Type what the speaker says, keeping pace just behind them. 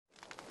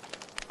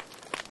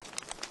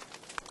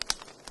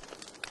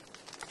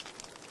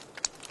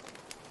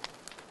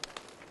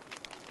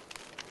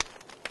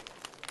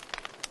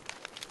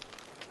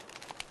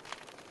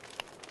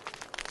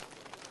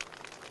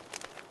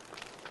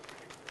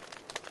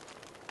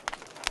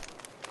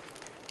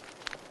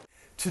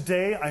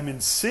Today I'm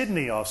in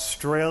Sydney,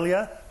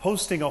 Australia,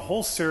 hosting a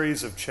whole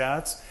series of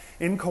chats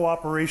in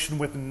cooperation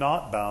with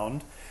Not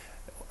Bound,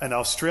 an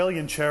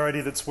Australian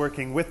charity that's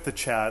working with the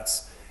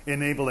chats,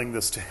 enabling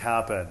this to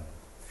happen.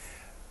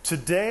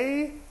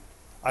 Today,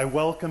 I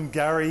welcome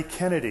Garry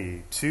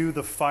Kennedy to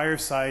the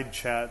Fireside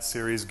Chat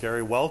series.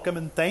 Garry, welcome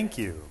and thank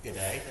you.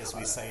 G'day, as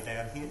we say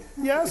down here.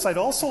 Yes, I'd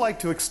also like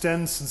to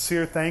extend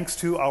sincere thanks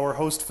to our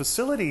host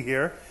facility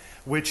here,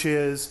 which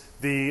is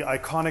the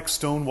iconic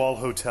Stonewall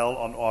Hotel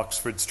on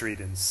Oxford Street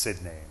in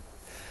Sydney.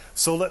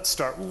 So let's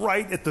start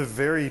right at the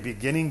very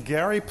beginning.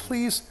 Garry,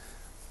 please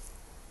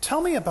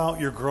tell me about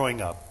your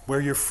growing up, where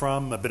you're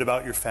from, a bit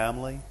about your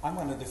family. I'm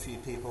one of the few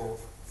people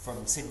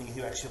from Sydney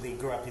who actually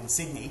grew up in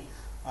Sydney.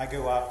 I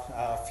grew up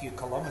a few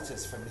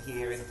kilometres from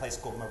here in a place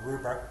called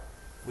Maroubra,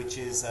 which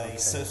is a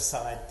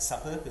surfside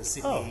suburb, as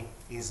Sydney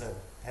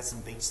has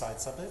some beachside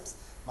suburbs.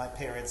 My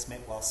parents met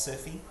while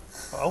surfing.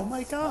 Oh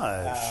my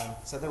gosh.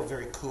 So they were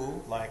very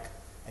cool, like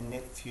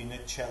Annette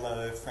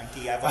Funicello,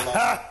 Frankie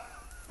Avalon.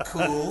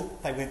 Cool.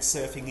 They went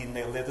surfing in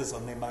their leathers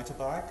on their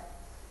motorbike.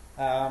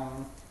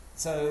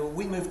 So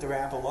we moved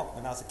around a lot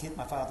when I was a kid.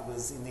 My father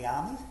was in the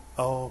army.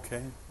 Oh,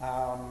 okay.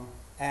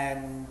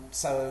 And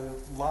so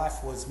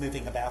life was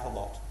moving about a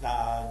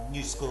lot.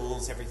 New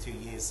schools every 2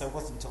 years. So it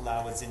wasn't until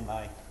I was in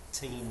my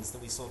teens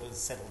that we sort of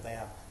settled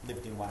down,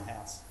 lived in one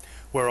house.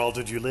 Where all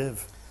did you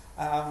live?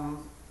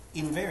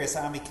 In various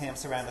army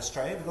camps around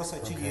Australia, but also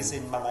 2 years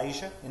in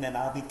Malaysia, in an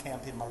army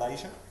camp in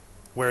Malaysia.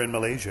 Where in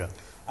Malaysia?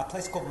 A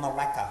place called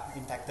Malacca.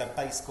 In fact, a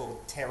base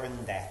called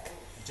Terendak,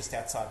 just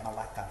outside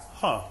Malacca.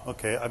 Huh,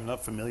 okay, I'm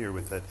not familiar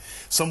with it.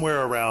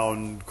 Somewhere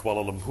around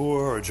Kuala Lumpur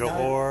or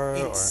Johor?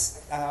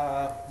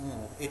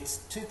 No, it's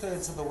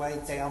two-thirds of the way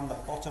down the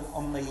bottom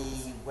on the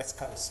west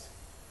coast.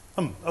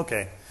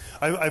 Okay.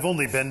 I've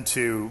only been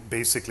to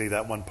basically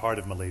that one part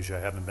of Malaysia.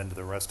 I haven't been to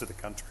the rest of the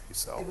country,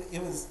 so... It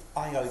was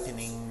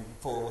eye-opening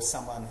for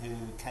someone who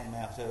came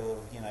out of,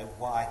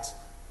 white,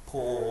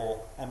 poor,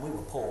 and we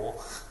were poor.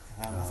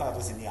 My father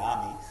was in the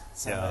army,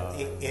 so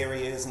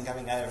areas and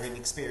going over and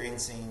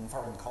experiencing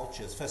foreign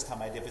cultures. First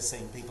time I'd ever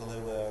seen people who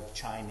were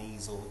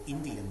Chinese or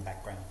Indian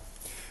background.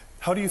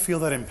 How do you feel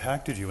that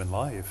impacted you in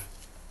life?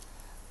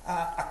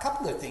 A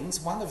couple of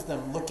things. One of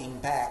them, looking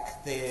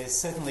back, there's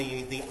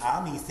certainly the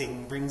army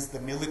thing brings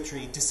the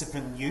military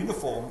discipline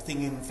uniform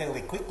thing in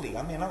fairly quickly.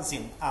 I mean, I was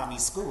in army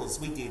schools.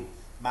 We did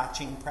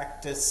marching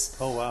practice.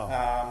 Oh,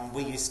 wow.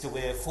 We used to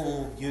wear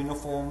full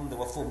uniform. There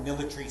were full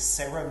military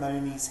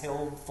ceremonies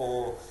held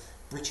for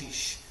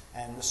British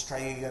and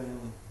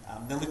Australian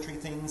military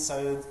things.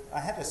 So I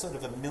had a sort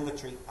of a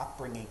military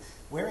upbringing.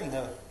 Wearing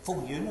a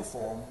full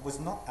uniform was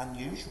not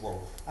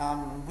unusual.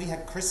 We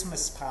had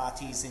Christmas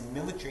parties in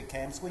military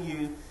camps where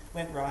you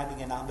went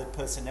riding in armoured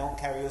personnel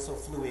carriers or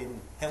flew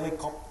in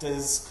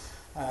helicopters.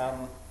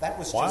 That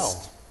was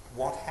just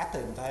what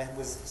happened. I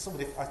was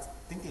sort of, I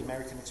think the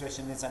American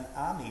expression is an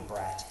army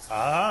brat.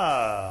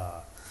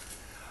 Ah.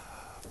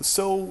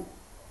 So,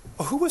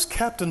 who was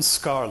Captain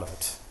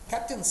Scarlet?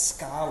 Captain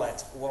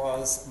Scarlet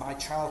was my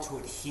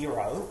childhood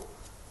hero.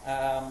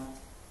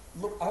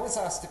 Look, I was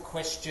asked a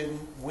question,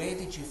 where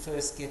did you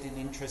first get an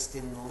interest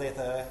in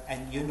leather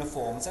and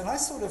uniforms? And I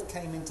sort of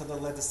came into the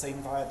leather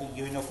scene via the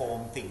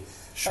uniform thing.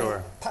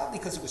 Sure. Partly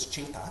because it was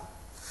cheaper,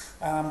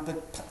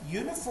 but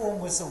uniform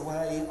was a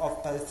way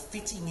of both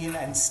fitting in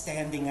and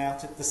standing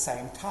out at the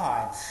same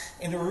time.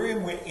 In a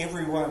room where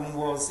everyone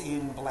was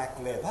in black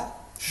leather,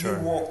 you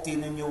walked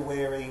in and you're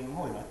wearing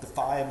the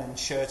fireman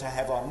shirt I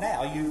have on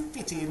now. You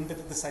fit in, but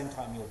at the same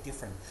time you're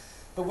different.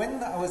 But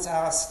when I was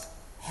asked,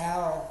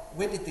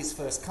 where did this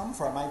first come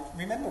from? I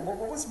remember what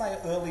was my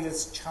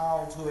earliest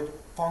childhood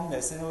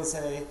fondness, and it was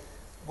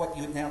what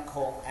you would now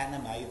call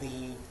anime.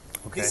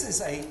 This is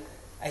a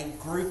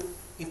group.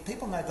 If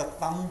people know the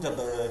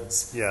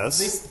Thunderbirds, yes,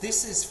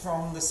 this is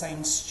from the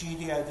same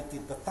studio that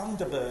did the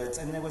Thunderbirds,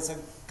 and there was a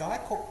guy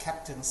called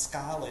Captain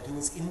Scarlet who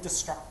was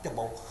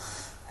indestructible,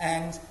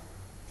 and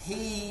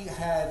he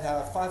had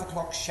a 5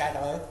 o'clock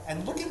shadow,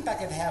 and looking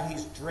back at how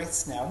he's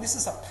dressed now, and this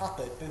is a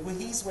puppet, but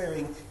he's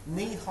wearing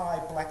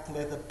knee-high black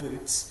leather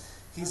boots,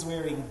 he's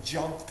wearing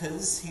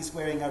joggers, he's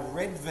wearing a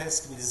red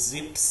vest with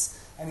zips,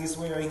 and he's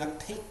wearing a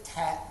peaked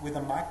hat with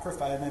a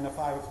microphone and a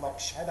 5 o'clock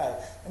shadow.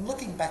 And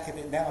looking back at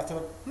it now, I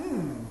thought,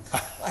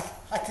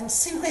 I can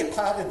see where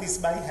part of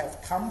this may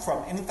have come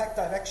from. And in fact,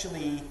 I've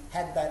actually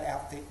had that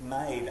outfit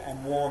made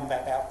and worn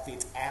that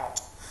outfit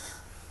out.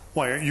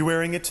 Why aren't you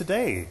wearing it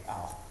today?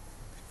 Oh.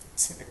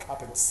 In a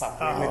cupboard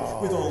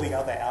somewhere with all the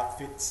other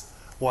outfits.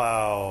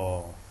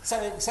 Wow. So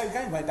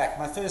going way back,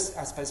 I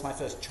suppose my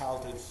first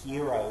childhood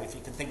hero, if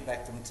you can think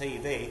back from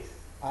TV,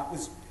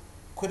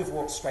 could have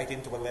walked straight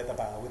into a leather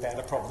bar without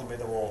a problem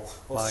at all,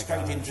 or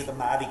straight into the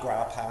Mardi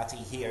Gras party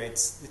here.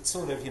 It's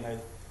sort of,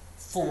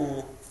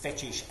 full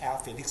fetish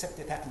outfit, except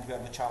it happened to be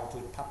on a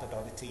childhood puppet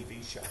on a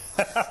TV show.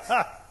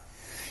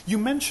 You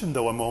mentioned,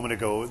 though, a moment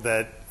ago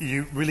that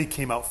you really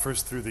came out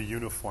first through the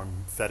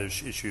uniform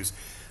fetish issues.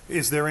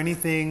 Is there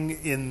anything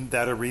in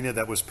that arena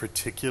that was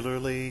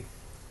particularly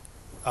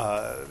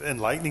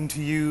enlightening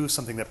to you?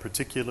 Something that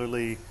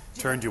particularly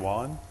turned you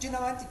on? Do you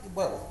know,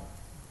 well,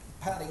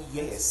 partly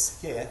yes,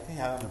 yeah.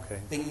 Okay.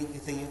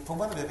 For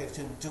one of the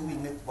veteran,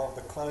 doing it while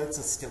the clothes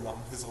are still on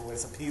has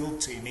always appealed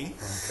to me.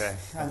 Okay.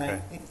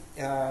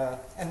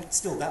 And it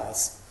still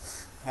does.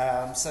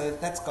 So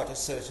that's got a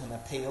certain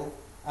appeal.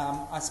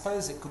 I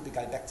suppose it could be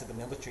going back to the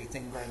military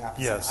thing, growing up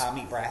as an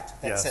army brat.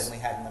 That certainly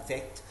had an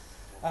effect.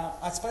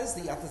 I suppose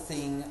the other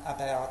thing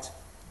about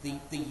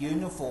the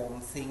uniform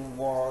thing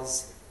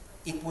was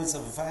it was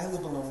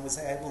available and was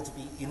able to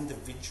be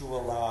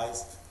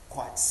individualised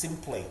quite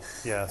simply.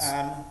 Yes.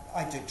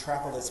 I do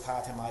travel as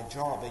part of my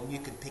job, and you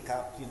could pick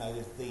up,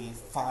 the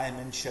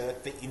fireman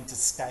shirt for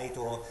interstate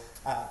or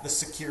the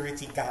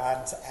security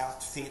guard's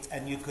outfit,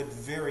 and you could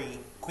very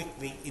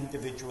quickly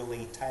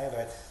individually tailor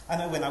it. I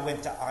know when I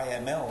went to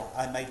IML,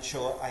 I made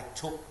sure I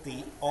took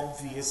the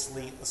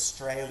obviously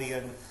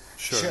Australian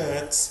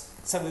shirts,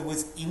 so it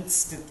was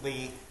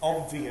instantly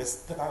obvious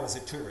that I was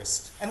a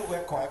tourist, and it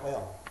worked quite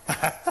well.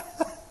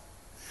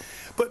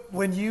 But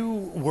when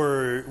you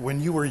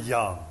were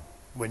young,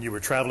 when you were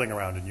traveling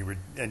around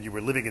and you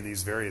were living in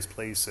these various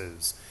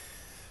places,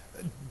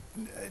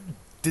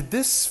 did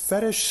this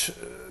fetish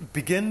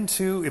begin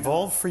to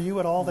evolve for you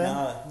at all then?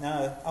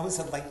 No. I was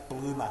a late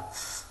bloomer.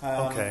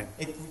 Okay.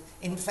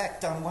 In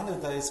fact, I'm one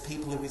of those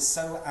people who is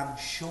so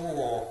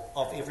unsure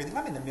of everything.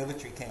 I'm in a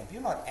military camp.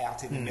 You're not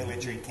out in a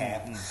military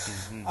camp.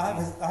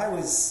 I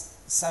was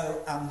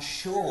so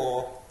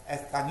unsure.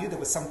 I knew there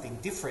was something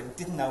different,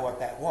 didn't know what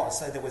that was,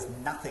 so there was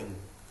nothing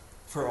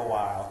for a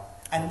while.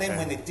 And then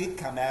when it did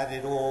come out,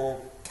 it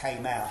all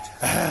came out,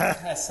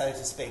 so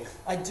to speak.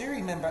 I do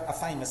remember a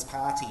famous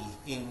party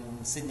in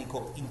Sydney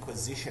called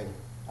Inquisition,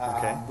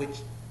 which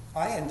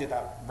I ended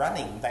up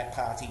running that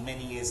party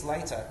many years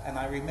later. And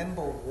I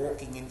remember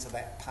walking into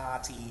that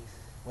party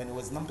when it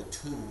was number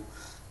 2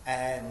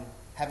 and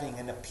having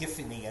an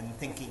epiphany and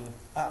thinking,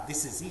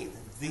 this is it.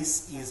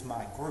 This is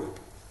my group.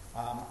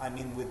 I'm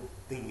in with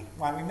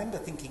I remember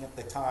thinking at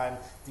the time,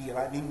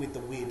 I'm in with the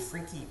weird,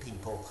 freaky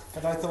people.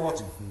 But I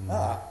thought,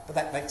 but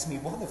that makes me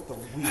one of the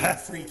weird,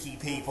 freaky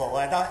people.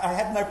 And I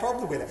had no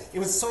problem with it. It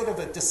was sort of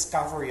a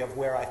discovery of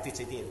where I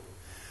fitted in.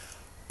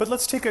 But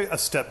let's take a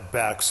step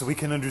back so we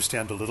can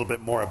understand a little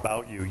bit more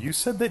about you. You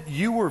said that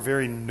you were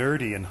very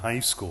nerdy in high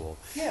school.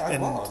 Yeah, I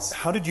was.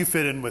 How did you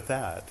fit in with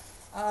that?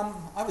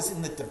 I was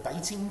in the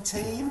debating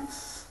team.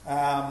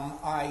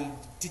 I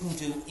didn't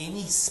do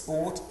any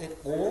sport at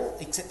all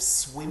except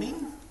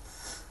swimming,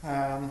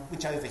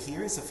 which over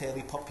here is a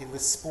fairly popular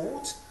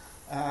sport.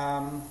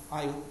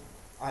 I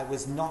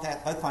was not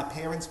both my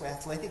parents were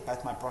athletic,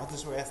 both my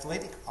brothers were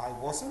athletic, I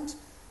wasn't.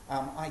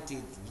 I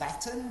did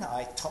Latin,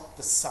 I topped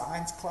the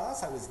science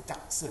class, I was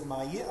dux of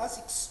my year, I was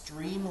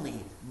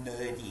extremely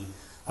nerdy.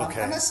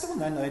 And I still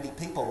know nerdy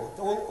people.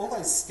 All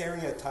those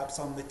stereotypes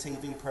on the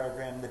TV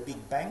program, The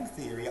Big Bang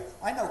Theory,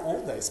 I know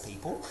all those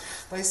people.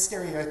 Those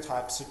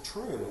stereotypes are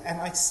true. And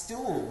I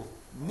still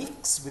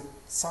mix with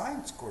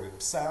science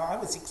groups. So I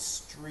was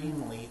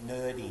extremely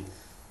nerdy.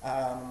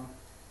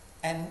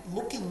 And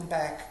looking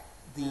back,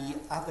 the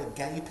other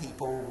gay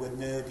people were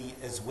nerdy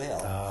as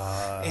well.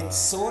 It's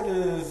sort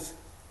of,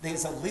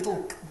 there's a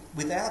little,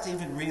 without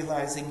even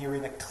realising you're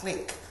in a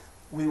clique,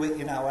 we were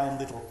in our own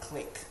little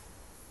clique.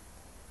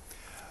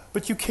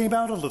 But you came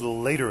out a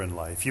little later in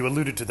life. You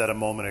alluded to that a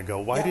moment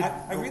ago. Why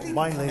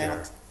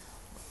later?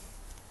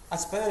 I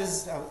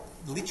suppose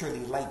literally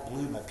late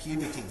bloomer.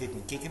 Puberty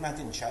didn't kick in. I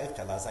didn't shave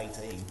till I was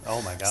 18.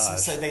 Oh my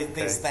gosh. So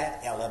there's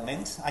that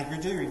element. I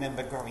do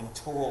remember growing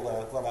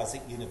taller while I was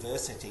at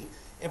university.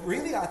 I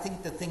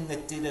think the thing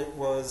that did it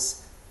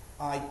was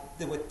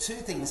there were 2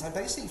 things. I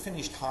basically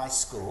finished high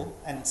school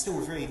and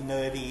still very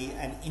nerdy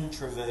and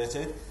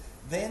introverted.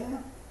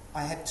 Then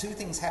I had 2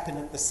 things happen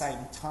at the same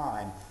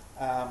time.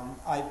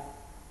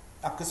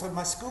 Because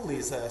my school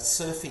is a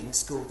surfing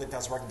school that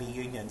does rugby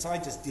unions, I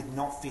just did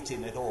not fit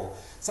in at all.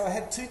 So I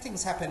had 2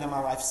 things happen in my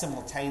life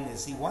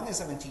simultaneously. One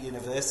is I went to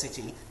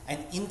university,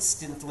 and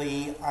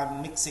instantly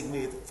I'm mixing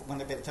with, for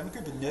want of a better term, a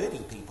group of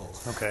nerdy people.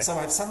 Okay. So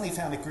I've suddenly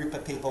found a group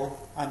of people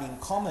I'm in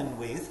common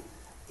with.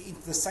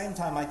 At the same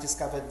time, I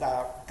discovered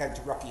going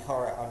to Rocky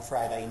Horror on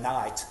Friday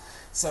night.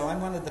 So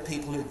I'm one of the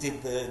people who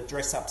did the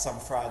dress-ups on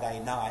Friday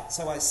night.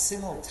 So I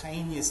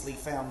simultaneously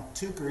found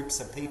 2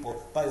 groups of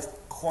people, both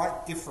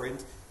quite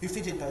different, who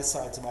fitted both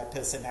sides of my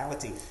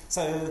personality.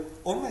 So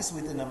almost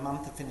within a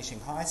month of finishing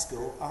high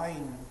school, I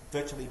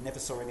virtually never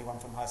saw anyone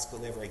from high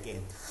school ever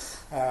again.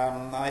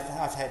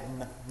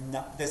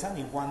 There's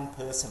only one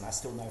person I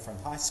still know from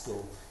high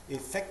school.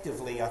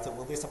 Effectively, I thought,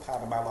 well, there's a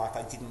part of my life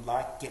I didn't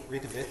like, get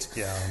rid of it.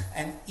 Yeah.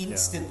 And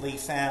instantly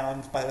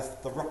found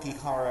both the Rocky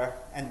Horror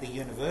and the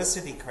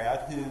university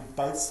crowd who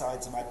both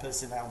sides of my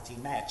personality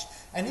match.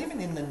 And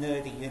even in the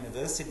nerdy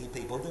university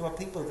people, there were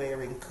people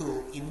there in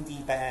cool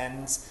indie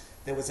bands.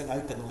 There was an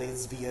open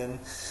lesbian.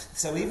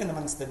 So even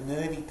amongst the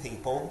nerdy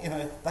people,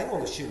 they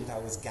all assumed I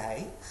was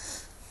gay.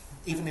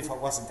 Even if I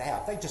wasn't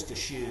out, they just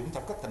assumed.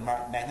 I've got the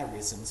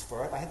mannerisms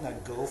for it. I had no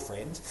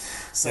girlfriend.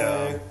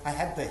 So I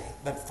had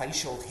the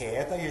facial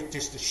hair. They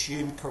just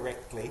assumed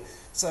correctly.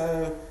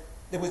 So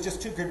there was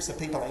just two groups of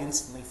people I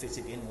instantly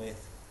fitted in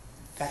with,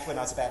 back when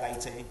I was about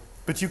 18.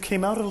 But you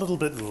came out a little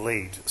bit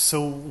late,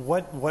 so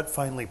what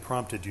finally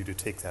prompted you to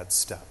take that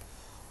step?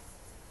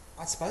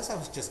 I suppose I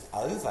was just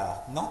over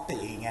not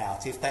being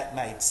out, if that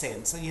made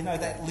sense. You know,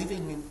 that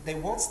there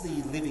was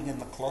the living in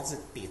the closet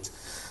bit,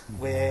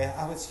 where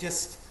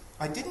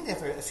I didn't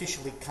ever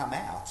officially come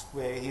out,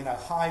 where, you know,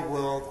 hi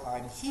world,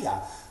 I'm here.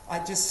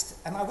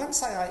 And I won't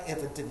say I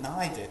ever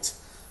denied it.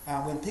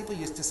 When people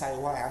used to say,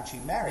 why aren't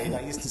you married? I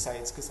used to say,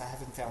 it's because I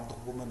haven't found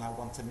the woman I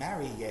want to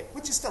marry yet,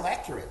 which is still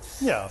accurate.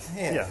 Yeah.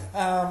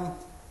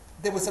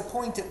 There was a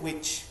point at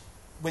which,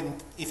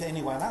 if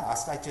anyone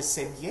asked, I just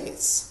said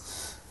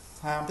yes.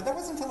 But that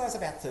wasn't until I was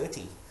about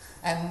 30.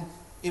 And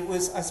it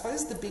was, I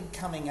suppose the big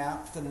coming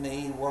out for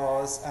me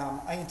was,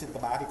 I entered the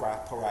Mardi Gras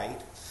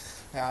parade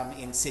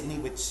in Sydney,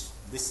 which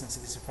listeners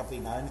to this have probably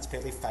known. It's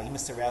fairly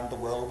famous around the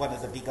world, one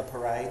of the bigger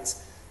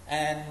parades.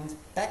 And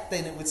back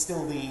then it was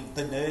still the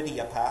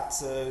nerdier part,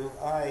 so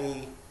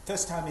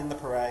first time in the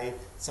parade,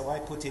 so I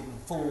put in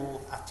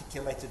full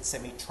articulated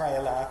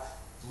semi-trailer,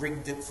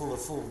 rigged it full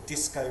of full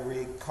disco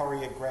rig,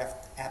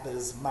 choreographed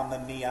ABBA's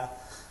Mamma Mia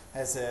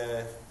as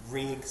a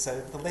rig,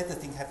 so the leather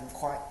thing hadn't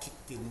quite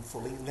kicked in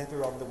fully,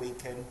 leather on the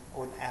weekend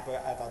or an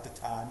ABBA at other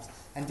times,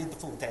 and did the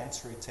full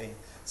dance routine.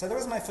 So that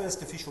was my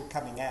first official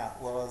coming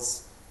out,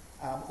 was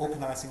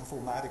organising a full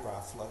Mardi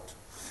Gras float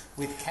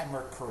with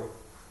camera crew.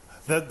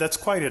 That's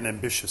quite an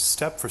ambitious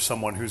step for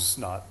someone who's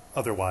not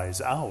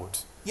otherwise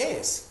out.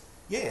 Yes.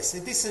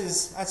 This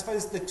is, I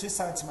suppose, the two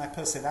sides of my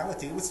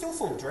personality. It was still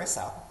full dress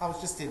up. I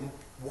was just in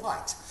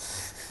white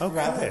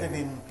rather than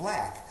in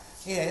black.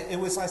 Yeah, it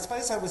was, I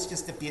suppose I was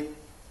just a bit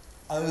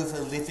over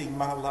living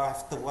my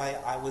life the way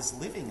I was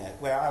living it,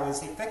 where I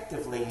was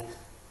effectively,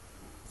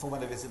 for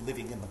one of us,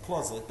 living in the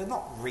closet, but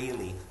not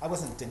really. I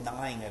wasn't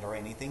denying it or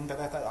anything, but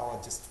I thought,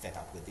 I'm just fed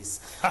up with this.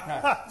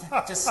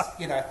 Just,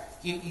 you know,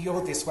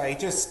 you're this way,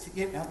 just,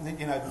 you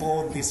know,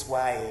 born this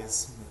way,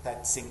 as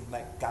that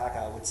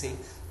Gaga would sing.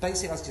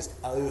 Basically, I was just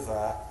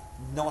over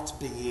not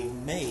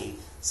being me.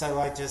 So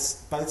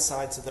both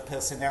sides of the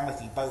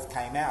personality both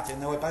came out,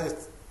 and they were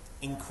both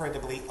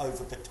incredibly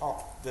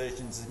over-the-top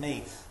versions of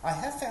me. I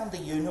have found the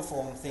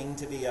uniform thing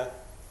to be a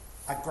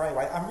great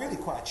way. I'm really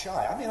quite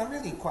shy. I mean, I'm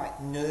really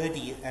quite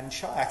nerdy and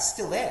shy. I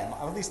still am,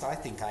 or at least I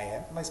think I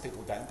am. Most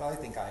people don't, but I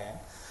think I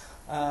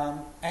am.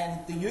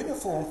 And the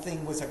uniform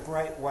thing was a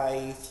great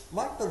way,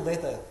 like the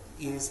leather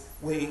is,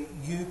 where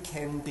you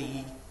can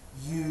be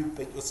you,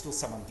 but you're still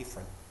someone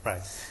different.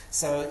 Right.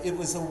 So it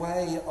was a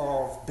way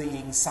of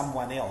being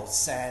someone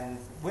else. And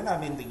when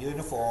I'm in the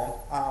uniform,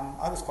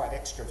 I was quite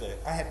extrovert.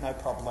 I had no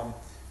problem,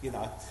 you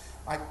know.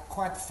 I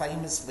quite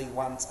famously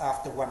once,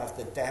 after one of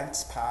the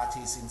dance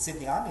parties in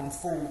Sydney, I'm in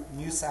full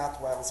New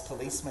South Wales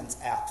policeman's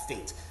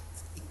outfit,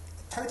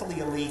 totally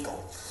illegal,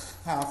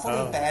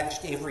 fully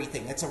badged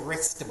everything, it's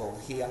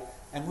arrestable here,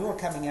 and we were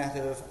coming out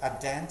of a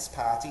dance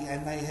party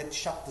and they had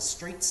shut the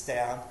streets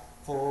down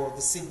for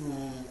the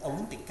Sydney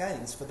Olympic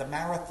Games, for the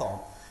marathon,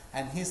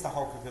 and here's the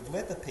whole group of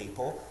leather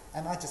people,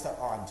 and I just thought,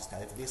 I'm just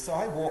over this, so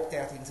I walked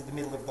out into the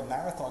middle of the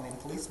marathon and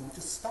policemen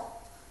just stopped.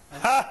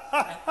 And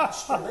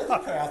pushed the leather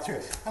crowd through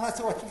it. And I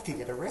thought, you could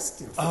get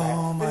arrested for that.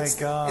 Oh my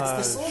God!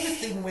 It's the sort of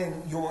thing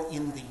when you're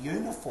in the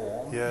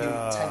uniform, you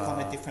take on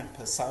a different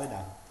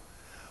persona.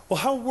 Well,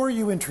 how were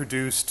you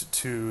introduced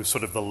to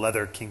sort of the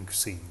leather kink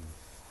scene?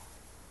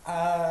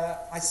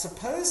 I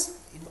suppose,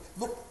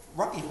 look,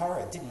 Rocky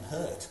Horror didn't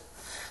hurt.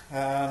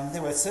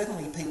 There were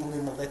certainly people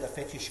in the leather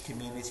fetish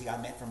community I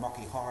met from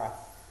Rocky Horror.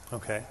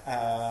 Okay.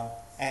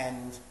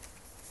 And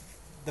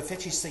the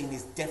fetish scene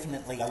is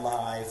definitely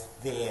alive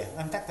there.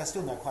 In fact, I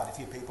still know quite a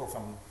few people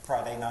from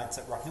Friday nights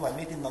at Rock, who I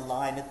met in the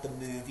line at the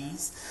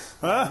movies,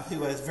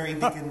 who are very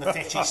big in the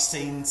fetish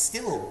scene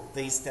still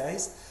these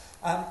days.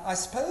 I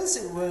suppose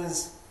it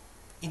was,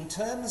 in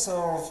terms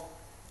of,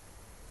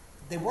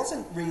 there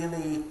wasn't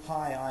really,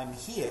 hi, I'm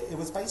here. It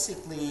was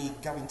basically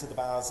going to the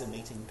bars and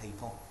meeting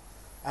people.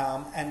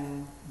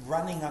 And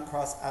running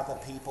across other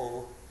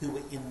people who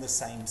were in the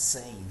same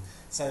scene.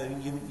 So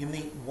you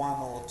meet one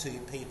or two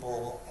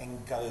people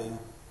and go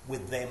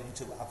with them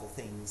to other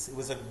things. It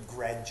was a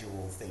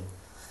gradual thing.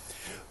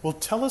 Well,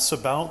 tell us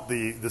about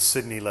the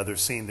Sydney leather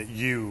scene that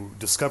you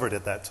discovered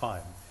at that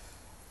time.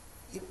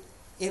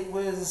 It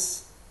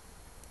was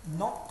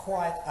not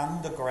quite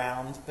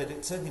underground, but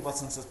it certainly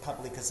wasn't as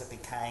public as it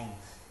became.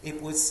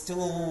 It was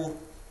still,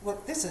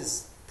 look, this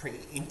is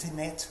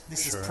pre-internet,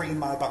 this is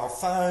pre-mobile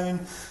phone,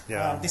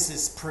 this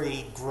is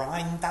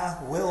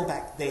pre-Grindr, well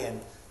back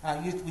then.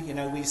 You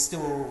know, we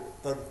still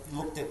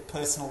looked at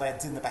personal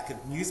ads in the back of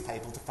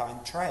newspaper to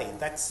find trade,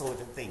 that sort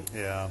of thing.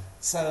 Yeah.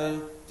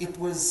 So it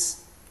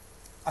was,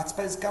 I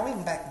suppose,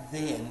 going back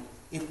then,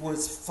 it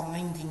was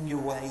finding your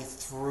way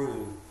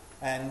through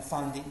and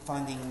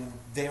finding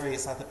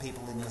various other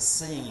people in the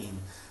scene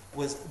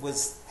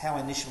was how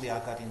initially I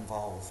got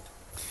involved.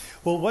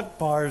 Well, what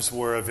bars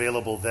were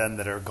available then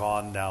that are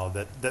gone now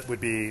that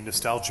would be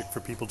nostalgic for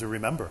people to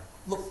remember?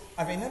 Look,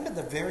 I remember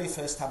the very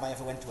first time I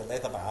ever went to a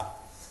leather bar,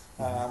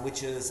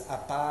 which is a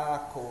bar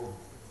called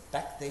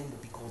back then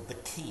would be called the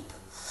Keep,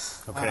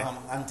 Okay.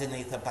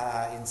 underneath a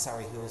bar in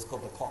Surrey Hills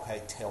called the Clock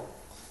Hotel.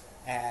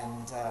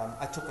 And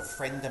I took a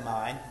friend of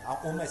mine,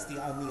 almost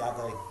the only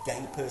other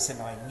gay person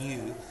I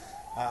knew,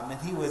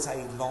 and he was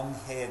a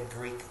long-haired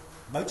Greek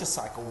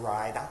motorcycle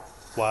rider.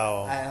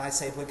 Wow. And I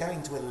said, we're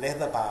going to a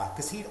leather bar,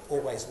 because he'd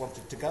always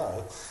wanted to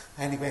go.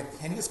 And he went,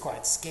 and he was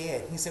quite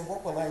scared. He said,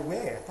 what will I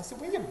wear? I said,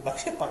 wear your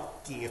motorbike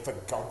gear, for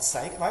God's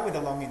sake. And I went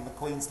along in the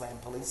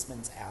Queensland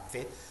policeman's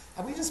outfit,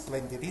 and we just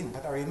blended in.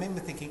 But I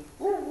remember thinking,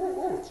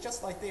 ooh, it's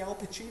just like the Al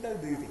Pacino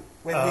movie,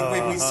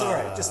 when we saw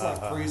it, just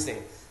like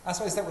cruising. I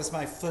suppose that was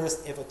my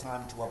first ever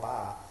time to a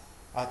bar,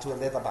 to a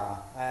leather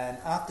bar. And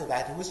after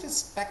that, it was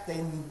just, back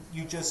then,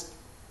 you just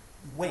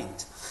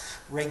went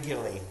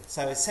regularly.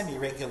 So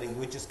semi-regularly,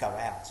 we'd just go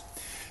out.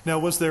 Now,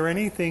 was there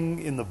anything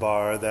in the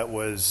bar that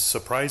was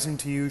surprising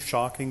to you,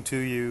 shocking to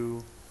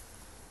you?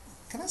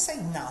 Can I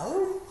say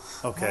no?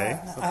 Okay.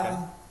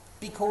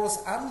 Because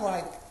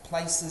unlike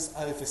places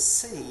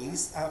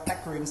overseas,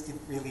 back rooms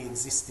didn't really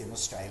exist in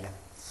Australia.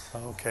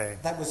 Okay.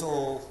 That was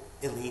all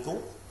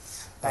illegal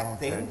back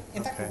then.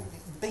 In fact, Okay.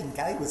 being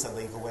gay was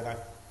illegal when I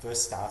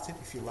first started,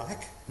 if you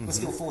like. I was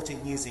still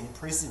 14 years in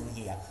prison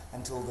here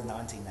until the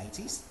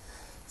 1980s.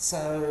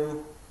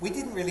 So we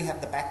didn't really have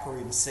the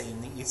backroom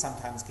scene that you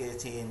sometimes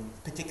get in,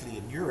 particularly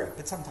in Europe,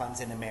 but sometimes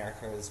in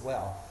America as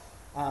well.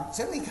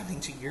 Certainly coming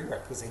to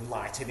Europe was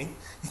enlightening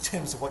in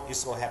terms of what you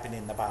saw happen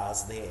in the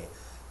bars there.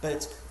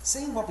 But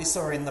seeing what we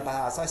saw in the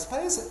bars, I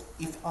suppose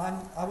I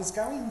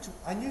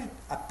knew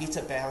a bit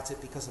about it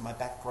because of my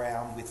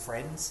background with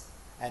friends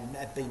and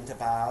had been to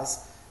bars,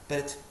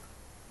 but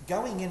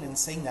going in and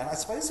seeing that, I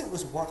suppose it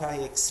was what I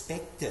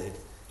expected.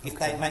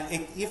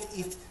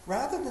 If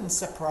rather than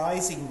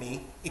surprising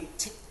me, it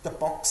ticked the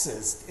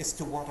boxes as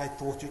to what I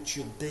thought it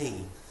should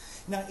be.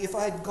 Now, if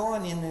I'd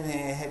gone in and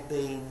there had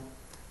been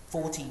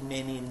 40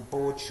 men in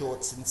board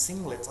shorts and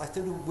singlets, I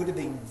thought it would have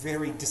been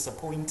very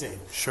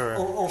disappointing. Sure.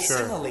 Or sure.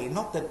 similarly,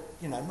 not that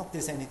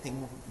there's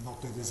anything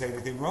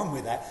wrong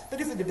with that, but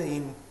if it had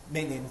been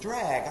men in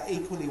drag, I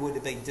equally would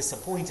have been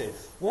disappointed.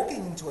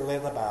 Walking into a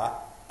leather bar,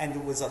 and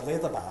it was a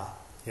leather bar,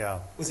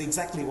 was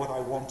exactly what I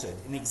wanted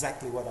and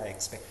exactly what I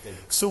expected.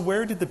 So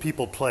where did the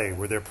people play?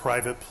 Were there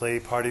private play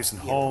parties in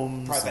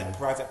homes?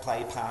 Private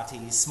play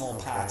parties, small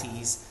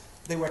parties.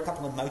 There were a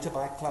couple of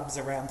motorbike clubs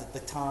around at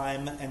the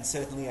time, and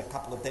certainly a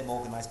couple of them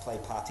organised play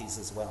parties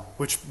as well.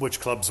 Which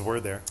clubs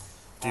were there?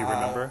 Do you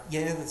remember?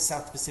 Yeah, the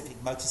South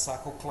Pacific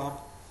Motorcycle Club,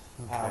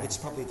 which is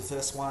probably the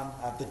first one.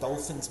 The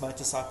Dolphins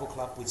Motorcycle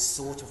Club, which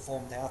sort of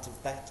formed out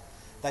of that.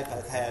 They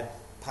both had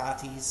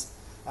parties.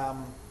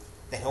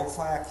 The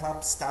Hellfire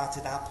Club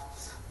started up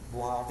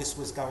while this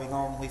was going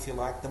on, if you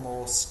like, the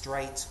more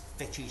straight,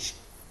 fetish,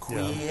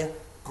 queer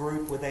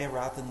group were there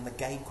rather than the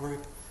gay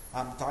group.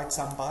 Dykes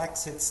on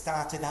Bikes had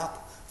started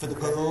up for the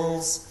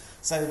girls.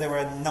 So there were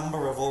a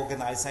number of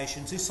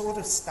organisations who sort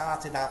of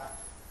started up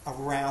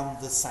around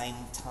the same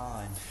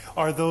time.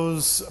 Are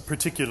those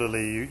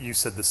particularly, you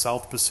said the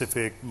South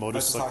Pacific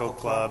Motorcycle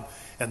Club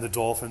and the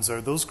Dolphins,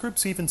 are those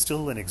groups even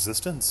still in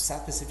existence?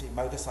 South Pacific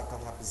Motorcycle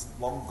Club is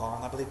long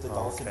gone. I believe the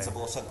Dolphins have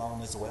also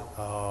gone as well.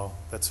 Oh,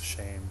 that's a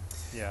shame.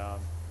 Yeah.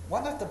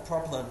 One of the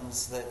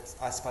problems that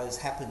I suppose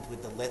happened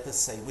with the leather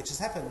scene, which has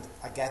happened,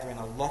 I gather, in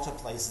a lot of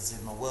places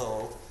in the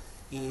world,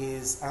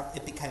 is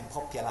it became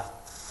popular.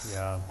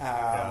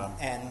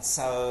 And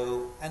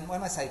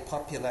when I say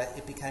popular,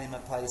 it became a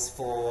place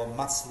for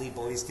muscly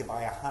boys to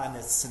buy a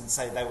harness and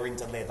say they were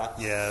into leather.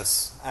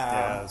 Yes.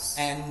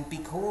 And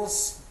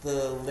because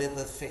the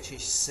leather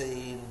fetish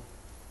scene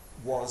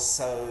was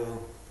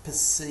so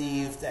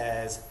perceived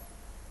as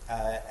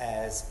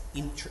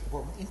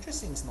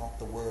interesting is not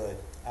the word,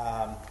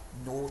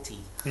 naughty,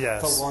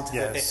 for want of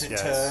a better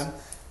term.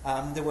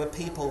 There were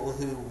people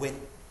who went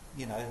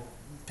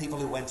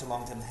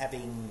along to them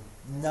having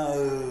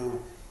no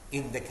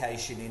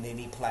indication in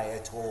any play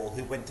at all,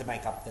 who went to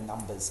make up the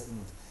numbers.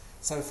 And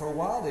so for a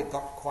while it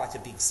got quite a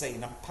big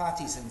scene.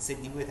 Parties in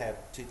Sydney, we'd have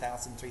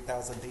 2,000,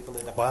 3,000 people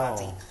at a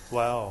party.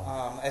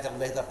 Wow. At a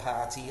leather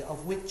party,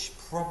 of which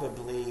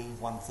probably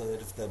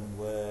 1/3 of them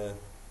were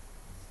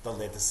the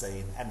leather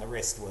scene, and the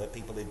rest were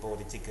people who bought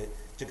a ticket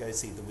to go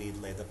see the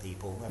weird leather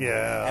people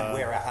and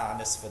wear a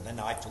harness for the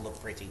night to look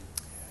pretty.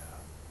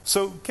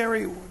 So,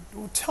 Garry,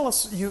 tell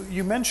us,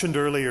 you mentioned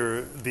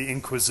earlier the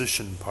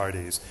Inquisition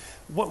parties.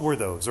 What were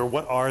those, or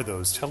what are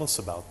those? Tell us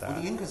about that.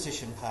 Well, the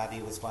Inquisition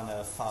party was one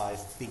of 5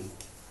 big,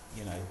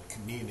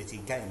 community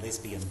gay and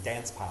lesbian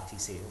dance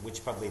parties here,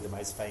 which probably the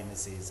most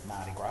famous is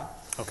Mardi Gras.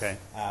 Okay.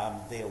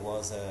 There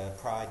was a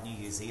Pride New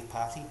Year's Eve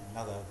party,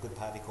 another good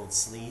party called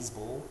Sleaze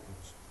Ball,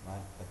 which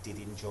I did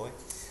enjoy.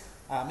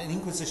 And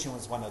Inquisition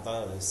was one of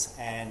those,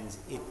 and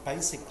it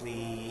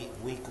basically,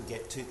 we could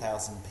get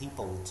 2,000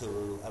 people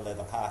to a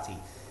leather party.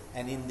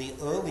 And in the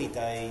early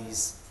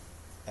days,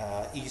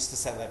 it used to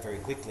sell out very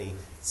quickly,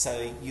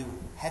 so you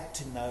had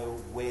to know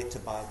where to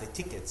buy the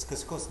tickets,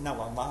 because of course no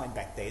online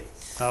back then.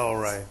 Oh,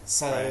 right.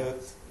 So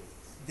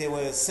there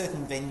were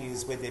certain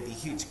venues where there'd be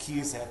huge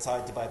queues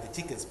outside to buy the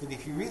tickets, but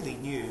if you really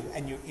knew,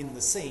 and you're in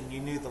the scene, you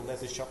knew the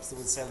leather shops that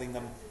were selling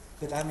them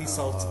that only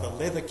sold to the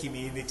leather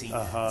community,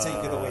 so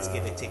you could always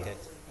get a ticket.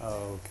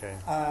 Oh, okay.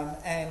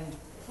 And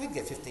we'd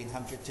get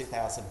 1,500,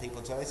 2,000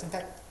 people to us. In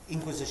fact,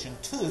 Inquisition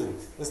 2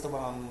 was the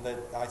one that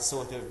I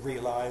sort of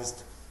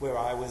realised where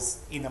I was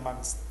in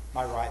amongst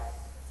my right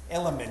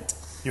element.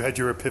 You had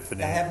your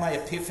epiphany. I had my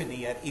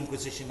epiphany at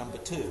Inquisition number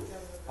 2.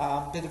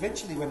 But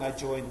eventually when I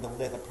joined the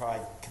Leather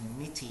Pride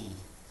Committee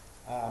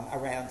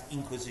around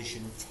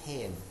Inquisition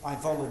 10, I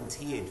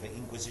volunteered for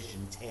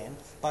Inquisition 10.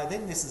 By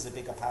then this is a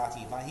bigger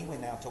party. By here we're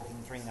now talking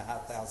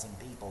 3,500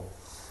 people.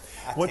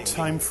 What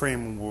time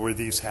frame were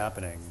these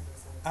happening?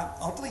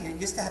 Oddly,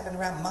 it used to happen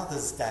around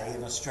Mother's Day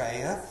in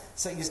Australia,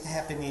 so it used to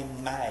happen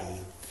in May.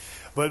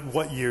 But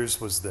what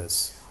years was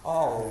this?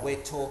 Oh, we're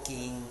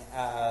talking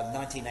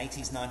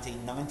 1980s,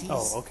 1990s.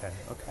 Oh, okay,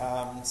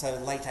 okay. So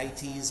late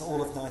 80s,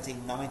 all of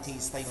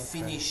 1990s. They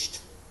finished,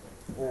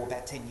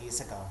 about 10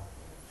 years ago.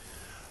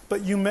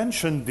 But you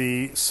mentioned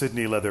the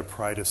Sydney Leather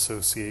Pride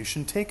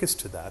Association. Take us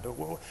to that.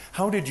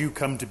 How did you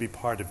come to be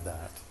part of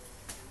that?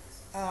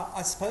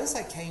 I suppose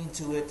I came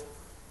to it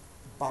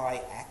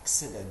by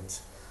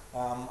accident.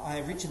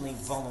 I originally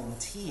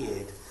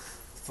volunteered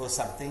for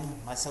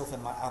something. Myself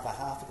and my other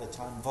half at the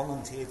time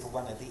volunteered for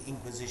one of the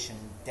Inquisition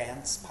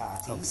dance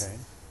parties.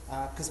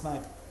 Because my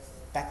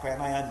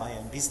background, I own my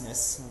own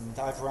business and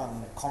I've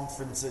run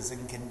conferences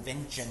and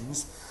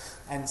conventions,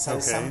 and so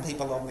some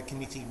people on the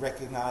committee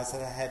recognised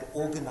that I had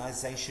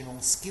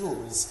organisational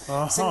skills,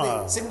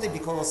 simply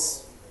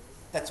because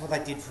that's what I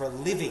did for a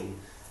living.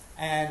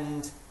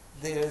 And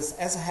there's,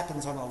 as it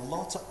happens on a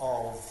lot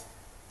of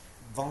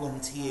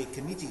volunteer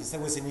committees, there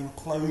was an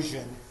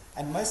implosion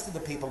and most of the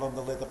people on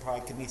the Leather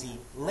Pride Committee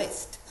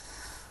left.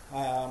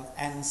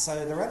 And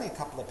so there were only a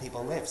couple of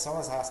people left, so I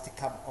was asked to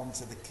come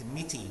onto the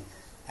committee.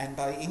 And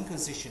by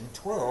Inquisition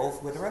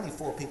 12, where there were only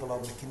 4 people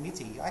on the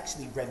committee, I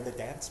actually ran the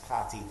dance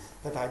party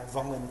that I'd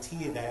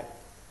volunteered at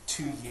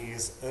 2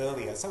 years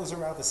earlier. So it was a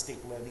rather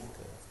steep learning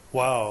curve.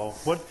 Wow.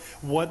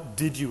 What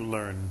did you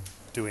learn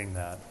doing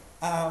that?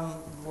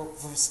 Well,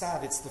 for a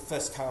start, it's the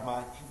first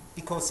time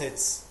because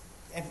it's,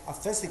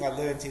 first thing I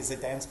learned is a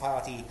dance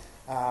party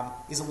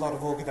is a lot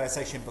of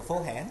organisation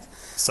beforehand.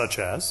 Such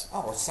as?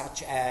 Oh,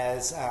 such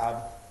as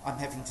I'm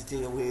having to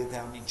deal with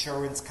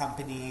insurance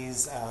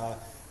companies,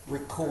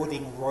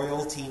 recording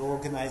royalty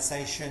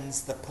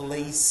organisations, the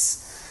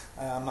police.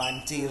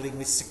 I'm dealing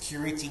with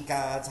security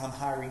guards. I'm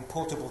hiring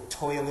portable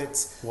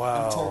toilets.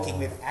 Wow. I'm talking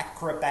with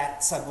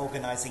acrobats. I'm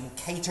organising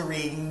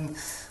catering,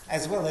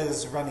 as well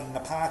as running the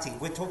party.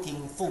 We're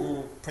talking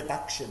full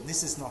production.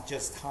 This is not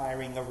just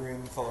hiring a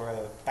room for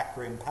a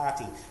backroom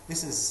party.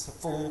 This is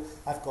full.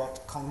 I've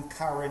got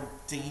concurrent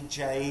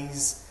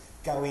DJs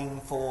going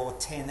for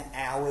 10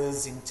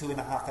 hours in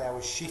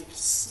 2.5-hour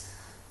shifts,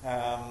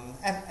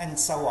 and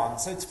so on.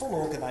 So it's full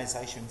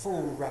organisation,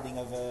 full running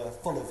of a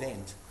full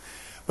event.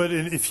 But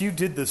if you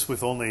did this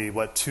with only,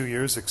 2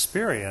 years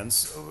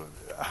experience,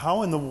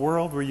 how in the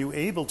world were you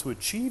able to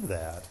achieve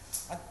that?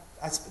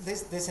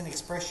 There's an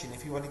expression,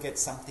 if you want to get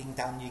something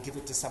done, you give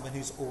it to someone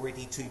who's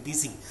already too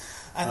busy.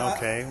 And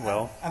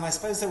I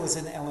suppose there was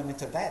an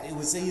element of that. It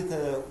was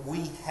either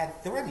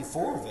there were only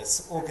 4 of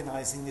us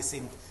organising this,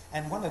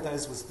 and one of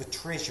those was the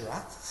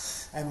treasurer,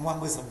 and one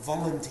was a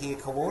volunteer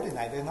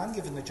coordinator, and I'm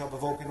given the job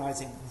of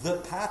organising the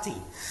party.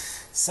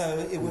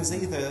 So it was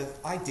either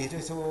I did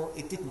it or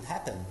it didn't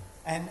happen.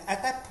 And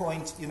at that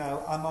point,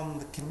 I'm on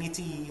the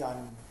committee,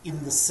 I'm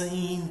in the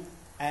scene,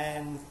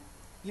 and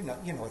you know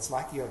it's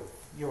like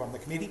you're on the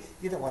committee,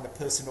 you don't want a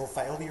personal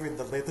failure in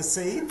the leather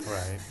scene.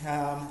 Right.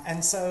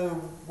 And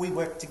so we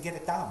worked to get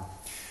it done.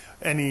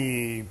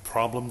 Any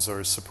problems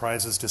or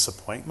surprises,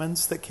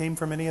 disappointments that came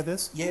from any of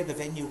this? Yeah, the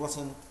venue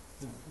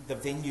the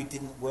venue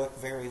didn't work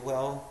very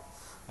well.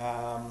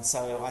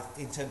 So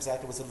in terms of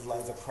that, it was a little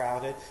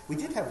overcrowded. We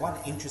did have one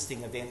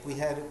interesting event.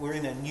 We're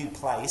in a new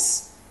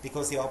place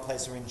because the old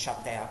place were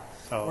shut down.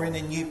 Oh. We're in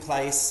a new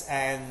place,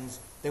 and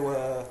there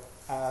were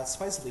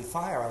supposedly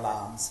fire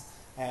alarms.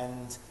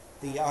 And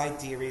the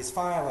idea is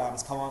fire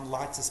alarms come on,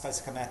 lights are supposed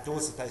to come out,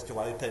 doors are supposed to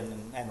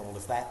open, and all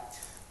of that.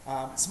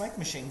 Smoke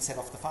machines set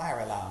off the fire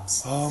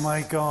alarms. Oh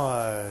my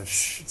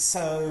gosh.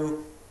 So,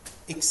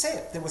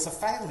 except there was a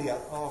failure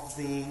of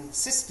the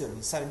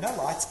system, so no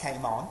lights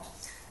came on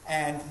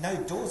and no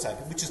doors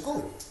open, which is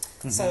good.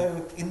 Mm-hmm.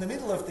 So in the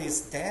middle of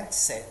this dance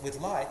set with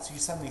lights, you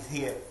suddenly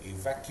hear,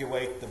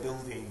 evacuate the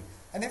building.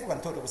 And everyone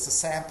thought it was a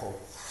sample.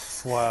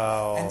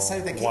 Wow. And so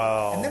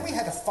and then we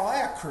had a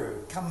fire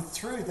crew come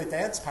through the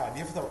dance party. And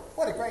you thought,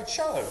 what a great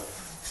show.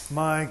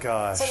 My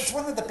gosh. So it's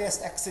one of the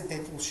best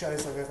accidental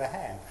shows I've ever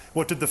had.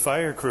 What did the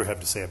fire crew have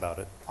to say about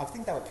it? I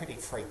think they were pretty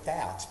freaked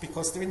out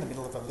because they're in the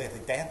middle of a leather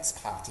dance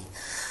party.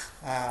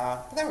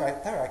 But they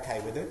were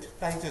okay with it.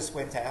 They just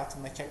went out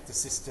and they checked the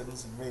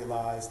systems and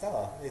realised,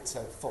 it's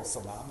a false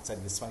alarm, it's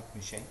only a smoke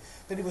machine.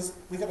 But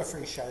we got a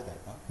free show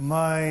that night.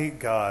 My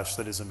gosh,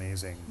 that is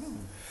amazing.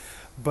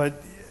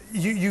 But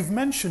you've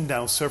mentioned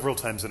now several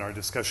times in our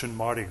discussion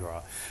Mardi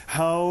Gras.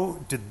 How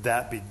did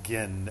that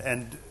begin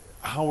and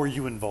how were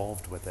you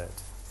involved with it?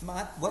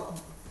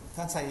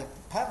 can't say,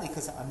 partly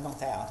because I'm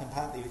not out and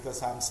partly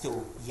because I'm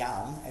still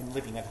young and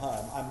living at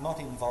home, I'm not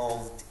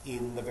involved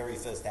in the very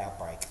first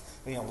outbreak,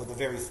 with the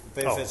very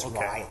first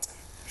riot.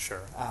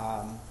 Sure.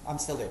 I'm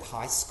still at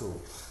high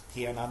school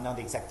here, and I'm not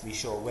exactly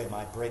sure where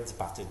my bread's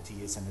buttered, to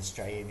use an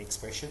Australian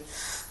expression,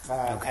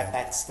 at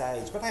that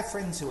stage. But I have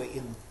friends who were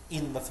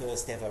in the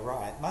first ever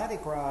riot. Mardi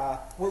Gras,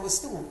 well, it was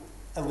still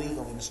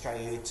illegal in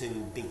Australia to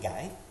be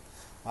gay.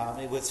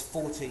 It was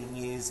 14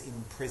 years in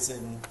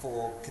prison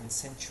for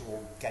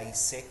consensual gay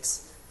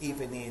sex,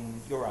 even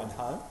in your own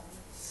home.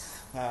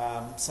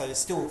 So it's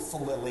still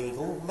full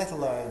illegal, let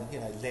alone,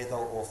 leather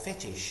or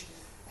fetish.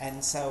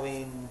 And so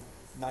in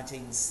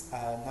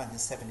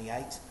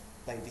 1978,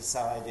 they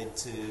decided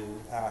to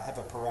have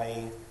a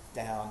parade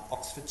down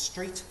Oxford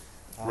Street.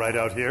 Right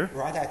out here?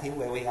 Right out here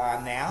where we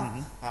are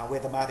now, where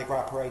the Mardi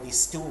Gras parade is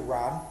still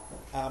run.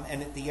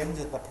 And at the end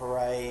of the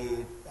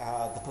parade,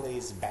 the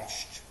police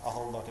bashed a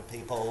whole lot of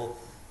people,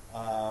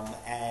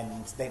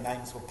 and their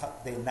names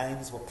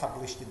were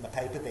published in the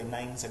paper, their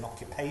names and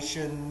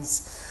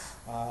occupations.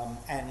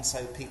 And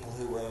so people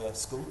who were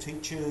school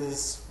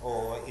teachers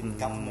or in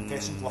government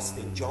positions lost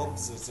their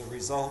jobs as a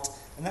result.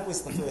 And that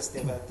was the first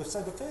ever.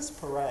 So the first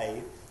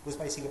parade was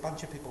basically a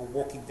bunch of people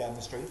walking down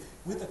the street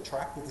with a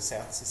truck with a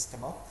sound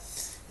system on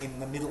in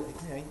the middle,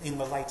 in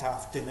the late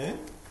afternoon.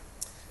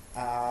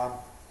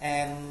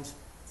 And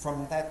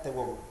from that there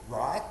were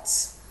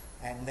riots,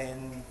 and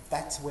then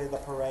that's where the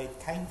parade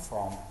came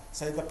from.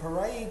 So the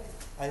parade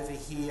over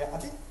here, a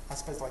bit, I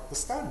suppose, like the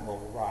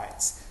Stonewall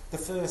riots. The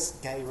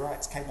first gay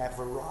riots came out of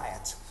a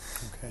riot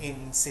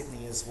in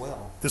Sydney as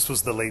well. This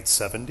was the late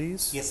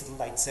 70s? Yes, the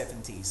late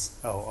 70s.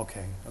 Oh,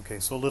 okay. Okay,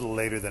 so a little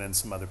later than in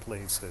some other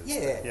places.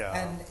 Yeah,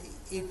 and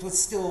it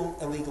was still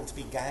illegal to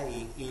be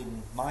gay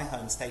in my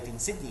home state in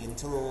Sydney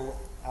until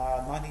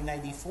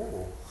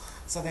 1984.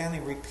 So they only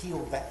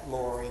repealed that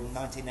law in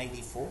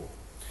 1984.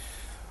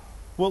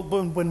 Well,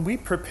 when we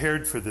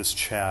prepared for this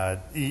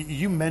chat,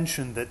 you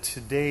mentioned that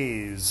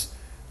today's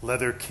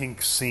leather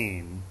kink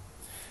scene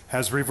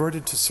has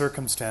reverted to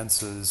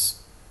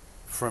circumstances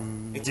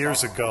from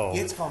years ago.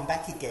 It's gone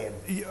back again.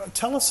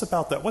 Tell us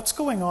about that. What's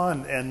going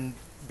on? And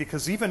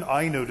because even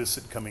I notice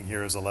it coming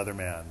here as a leather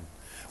man.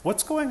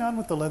 What's going on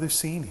with the leather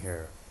scene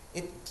here?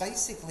 It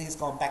basically has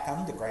gone back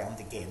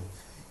underground again.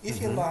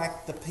 If you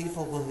like, the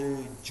people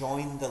who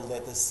joined the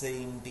leather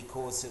scene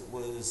because it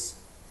was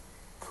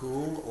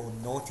cool or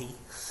naughty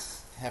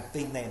have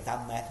been there,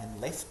 done that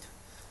and left.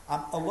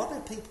 A lot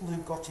of people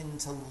who got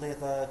into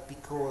leather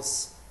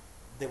because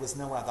there was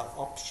no other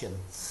option.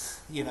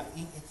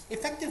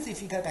 Effectively,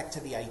 if you go back to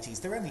the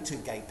 80s, there were only two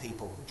gay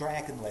people,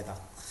 drag and leather.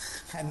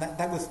 And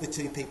that was the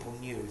two people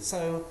knew.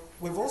 So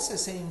we've also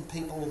seen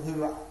people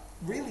who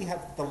really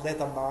have the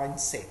leather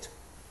mindset,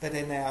 but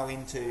are now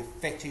into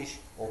fetish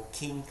or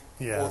kink,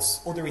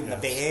 or they're in the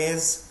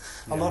bears.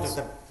 A lot of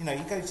them,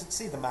 you go to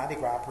see the Mardi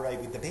Gras parade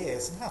with the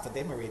bears, and half of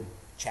them are in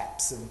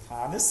chaps and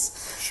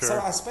harness. Sure.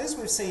 So I suppose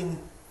we've seen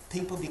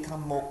people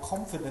become more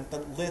confident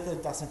that leather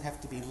doesn't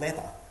have to be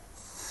leather.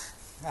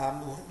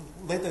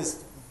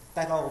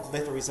 That old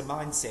leather is a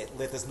mindset,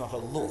 leather's not a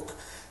look.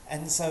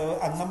 And so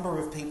a number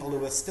of people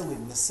who are still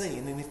in the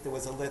scene, and if there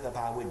was a leather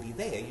bar would be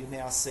there, you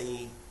now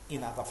see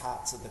in other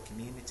parts of the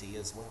community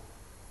as well.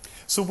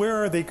 So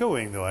where are they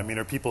going, though? I mean,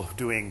 are people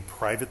doing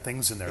private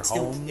things in their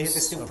homes?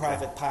 There's still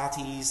private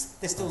parties.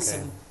 There's still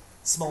some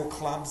small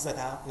clubs that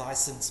aren't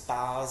licensed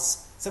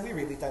bars. So we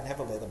really don't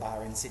have a leather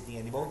bar in Sydney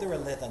anymore. There are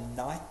leather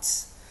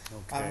nights.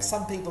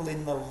 Some people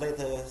in the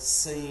leather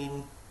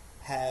scene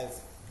have,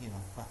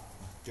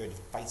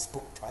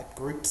 Facebook type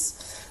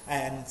groups,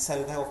 and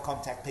so they'll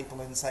contact people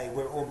and say,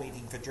 we're all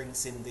meeting for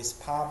drinks in this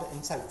pub,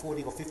 and so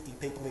 40 or 50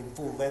 people in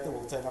full leather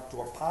will turn up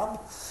to a pub.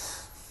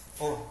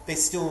 Or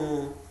there's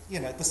still,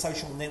 the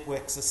social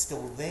networks are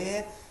still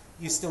there.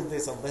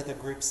 There's a leather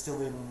group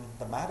still in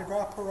the Mardi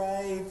Gras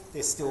parade.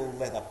 There's still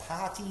leather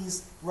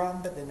parties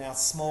run, but they're now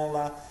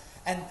smaller.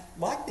 And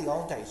like the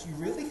old days, you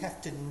really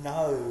have to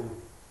know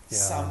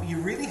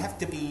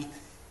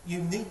you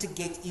need to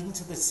get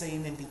into the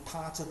scene and be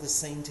part of the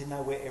scene to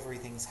know where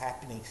everything's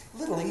happening. A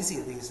little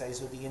easier these days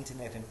with the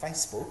internet and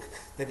Facebook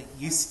than it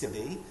used to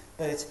be,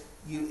 but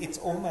it's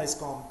almost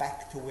gone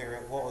back to where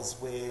it was,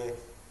 where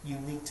you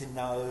need to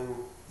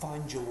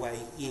find your way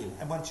in.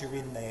 And once you're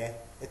in there,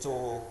 it's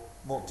all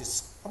more,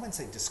 I won't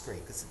say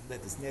discreet, because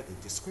leather's never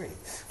discreet,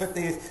 but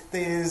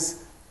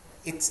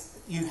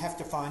you have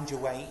to find your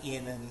way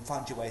in and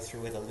find your way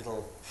through it a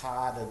little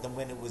harder than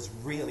when it was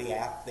really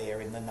out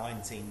there in the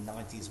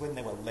 1990s, when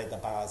there were leather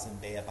bars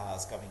and bear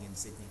bars going in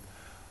Sydney.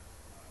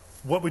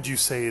 What would you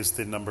say is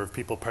the number of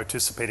people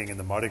participating in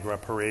the Mardi Gras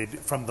parade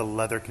from the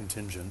leather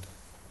contingent?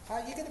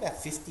 You get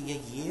about 50 a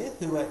year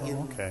who are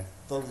in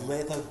the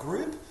leather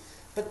group,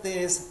 but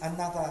there's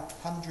another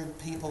 100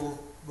 people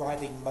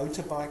riding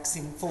motorbikes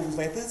in full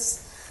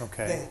leathers.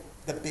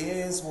 The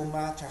bears will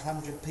march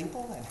 100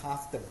 people, and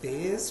half the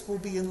bears will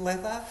be in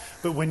leather.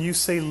 But when you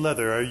say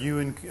leather,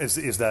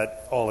 is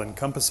that all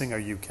encompassing? Are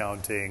you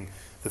counting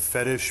the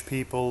fetish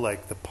people,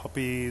 like the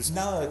puppies?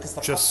 No,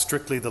 because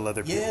strictly the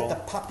leather people. Yeah, the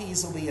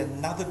puppies will be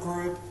another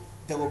group.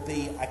 there will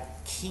be a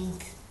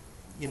kink,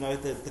 you know,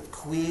 the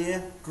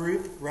queer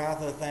group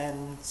rather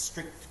than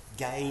strict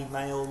gay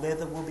male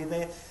leather will be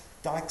there.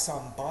 Dykes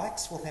on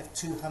Bikes will have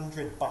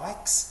 200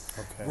 bikes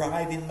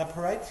ride in the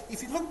parade.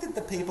 If you looked at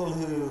the people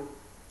who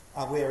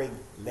are wearing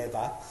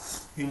leather,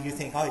 who you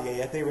think, oh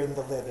yeah, they're in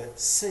the leather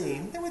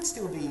scene, there would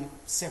still be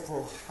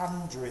several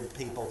hundred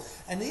people.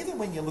 And even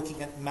when you're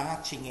looking at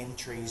marching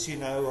entries, you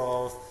know,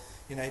 of,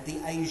 you know, the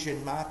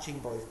Asian marching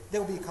boys,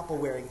 there'll be a couple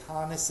wearing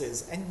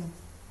harnesses, and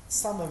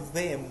some of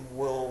them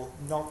will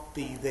not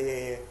be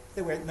there.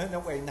 They're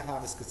not wearing the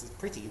harness because it's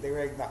pretty. They're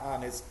wearing the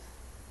harness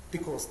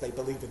because they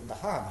believe in the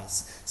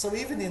harness. So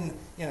even in,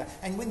 you know,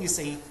 and when you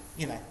see,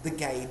 you know, the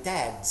gay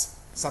dads,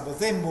 some of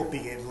them will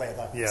be in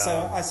leather. Yeah.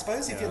 So I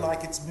suppose if you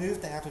like, it's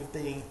moved out of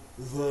being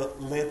the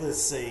leather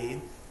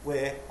scene,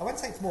 where I won't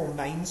say it's more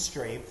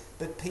mainstream,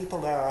 but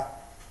people are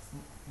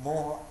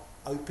more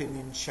open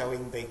in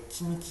showing their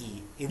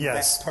kinky in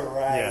that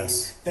parade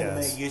than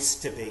they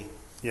used to be.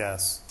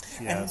 Yes.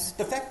 And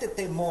the fact that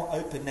they're more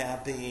open now,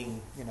 being,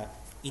 you know,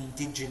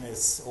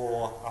 Indigenous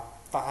or a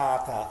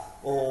father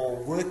or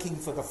working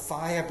for the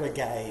fire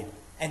brigade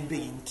and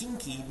being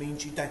kinky,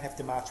 means you don't have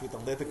to march with a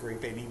leather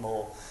group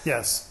anymore.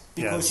 Yes.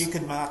 Because you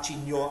can march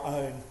in your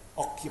own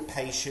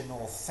occupation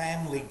or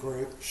family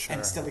group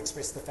and still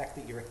express the fact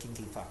that you're a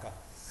kinky fucker.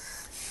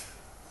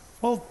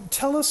 Well,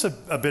 tell us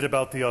a bit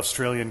about the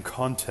Australian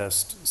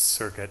contest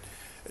circuit.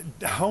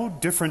 How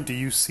different do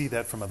you see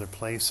that from other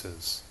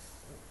places?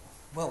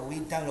 Well, we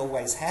don't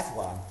always have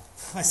one,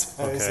 I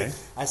suppose.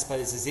 I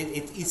suppose is it.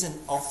 It isn't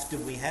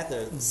often we have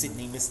a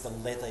Sydney Mr.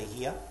 Leather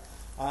here.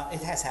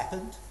 It has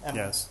happened.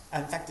 Yes.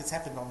 In fact, it's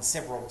happened on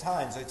several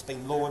times. It's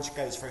been launched,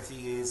 goes for a few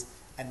years,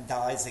 and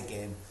dies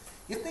again.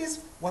 If there's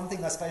one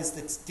thing, I suppose,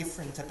 that's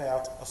different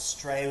about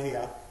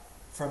Australia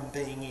from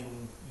being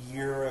in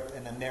Europe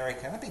and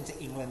America, and I've been to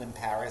England and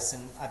Paris,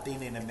 and I've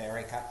been in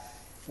America,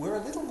 we're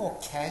a little more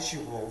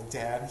casual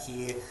down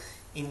here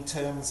in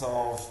terms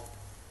of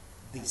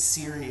the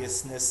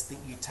seriousness that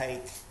you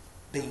take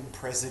being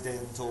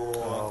president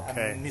or a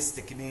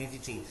Mr.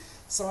 Community.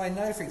 So I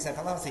know, for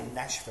example, I was in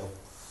Nashville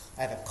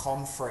at a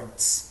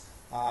conference,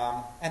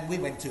 and we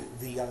went to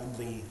the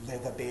only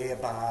Leather Bear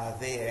bar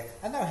there,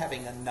 and they were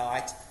having a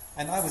night,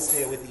 and I was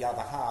there with the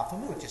other half,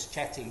 and we were just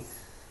chatting,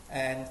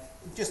 and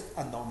just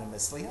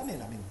anonymously, I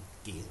mean, I'm in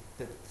gear,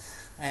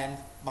 and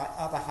my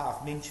other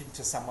half mentioned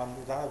to someone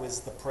that I was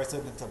the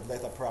president of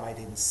Leather Pride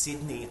in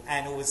Sydney,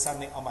 and it was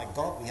suddenly, oh my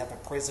God, we have a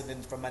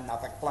president from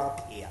another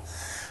club here.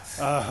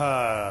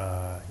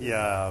 That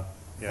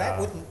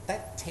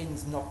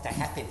tends not to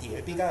happen here.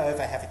 If you go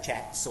over, have a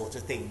chat sort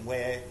of thing,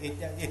 where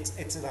it's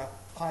at a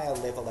higher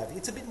level of it.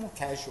 It's a bit more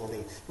casual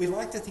here. We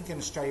like to think in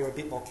Australia we're a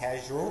bit more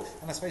casual,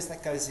 and I suppose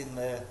that goes in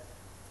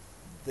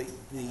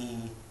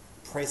the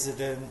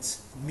president,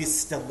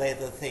 Mr.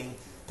 Leather thing.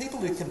 People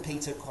who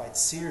compete are quite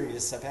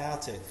serious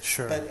about it.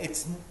 Sure. But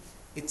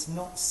it's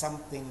not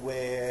something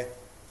where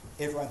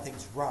everyone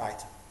thinks,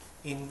 right,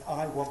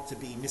 I want to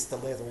be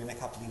Mr. Leather in a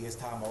couple of years'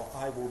 time, or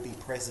I will be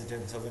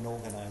president of an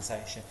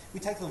organisation. We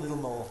take it a little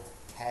more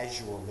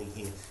casually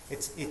here.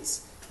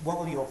 It's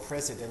while you're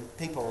president,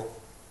 people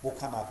will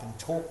come up and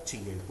talk to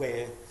you,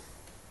 where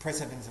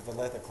presidents of a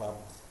leather club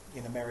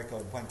in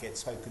America won't get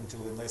spoken to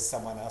unless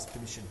someone asks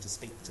permission to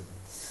speak to them.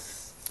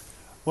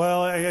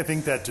 Well, I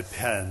think that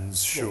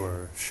depends,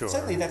 sure.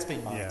 Certainly that's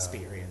been my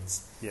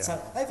experience. Yeah.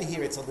 So over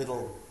here it's a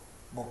little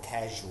more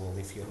casual,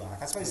 if you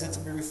like. I suppose it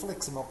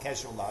reflects a more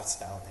casual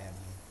lifestyle down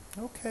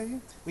here. Okay.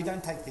 We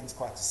don't take things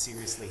quite as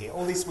seriously here,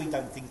 or at least we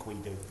don't think we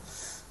do.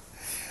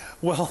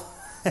 Well,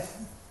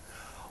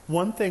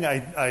 one thing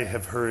I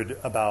have heard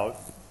about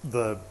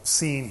the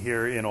scene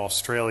here in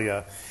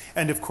Australia,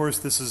 and of course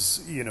this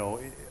is, you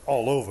know,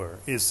 all over,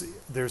 is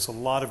there's a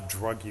lot of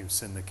drug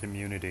use in the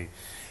community.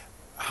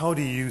 How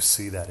do you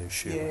see that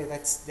issue? Yeah,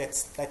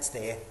 that's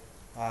there.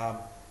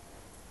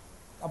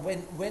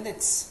 When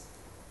it's,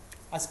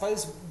 I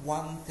suppose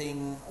one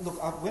thing,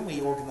 look, when we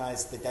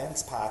organised the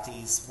dance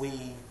parties, we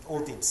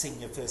all did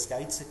senior first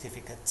aid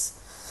certificates,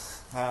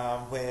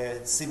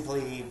 where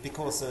simply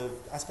because of,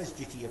 I suppose,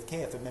 duty of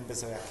care for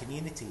members of our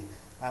community,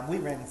 we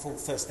ran full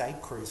first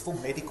aid crews, full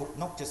medical,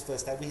 not just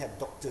first aid, we had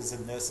doctors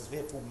and nurses, we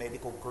had full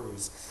medical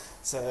crews.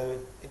 So,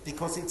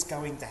 because it's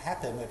going to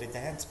happen at a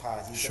dance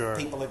party, that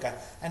people are going,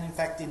 and in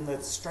fact in the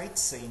straight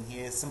scene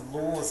here, some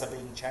laws are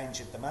being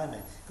changed at the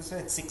moment, because we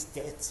had 6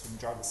 deaths from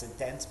drugs at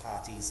dance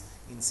parties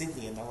in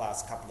Sydney in the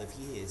last couple of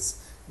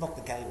years, not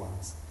the gay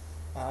ones.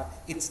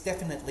 It's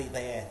definitely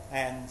there,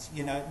 and,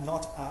 you know,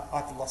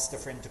 I've lost a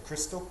friend to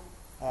crystal,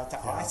 to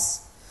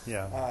ice.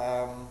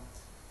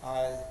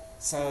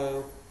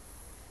 So,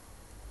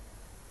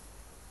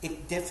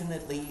 it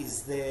definitely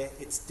is there.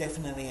 It's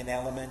definitely an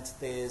element.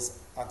 There's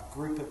a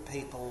group of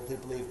people who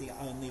believe the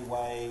only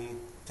way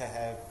to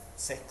have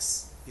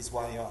sex is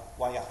while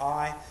you're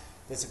high.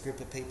 There's a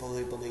group of people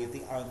who believe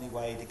the only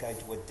way to go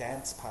to a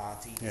dance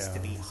party is to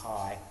be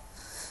high.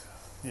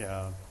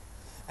 Yeah.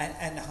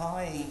 And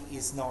high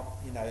is not,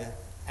 you know,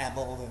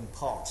 amyl and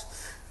pot.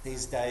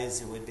 These days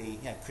it would be,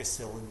 you know,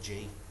 crystal and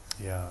G.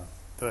 Yeah.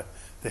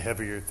 the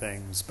heavier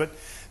things. But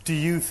do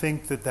you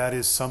think that that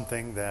is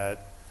something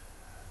that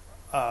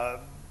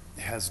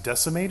has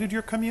decimated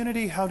your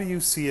community? How do you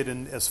see it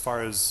in as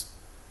far as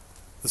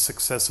the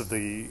success of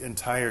the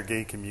entire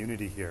gay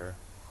community here?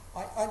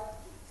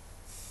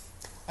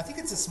 I think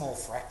it's a small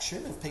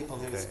fraction of people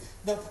who... Okay.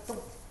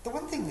 The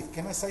one thing,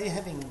 can I say,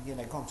 having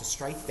gone to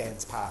straight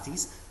dance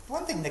parties, the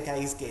one thing the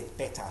gays get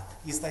better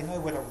is they know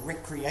what a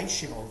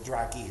recreational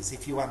drug is,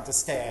 if you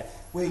understand,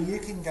 where you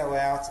can go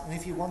out and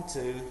if you want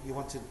to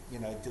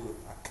do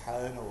a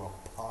cone or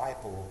a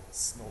pipe or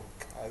snort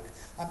coke,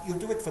 you'll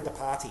do it for the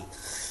party,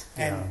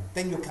 and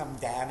then you'll come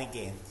down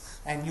again,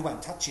 and you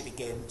won't touch it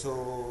again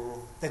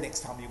till the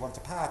next time you want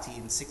to party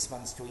in 6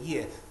 months to a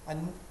year.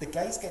 And the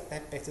gays get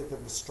that better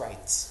than the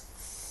straights.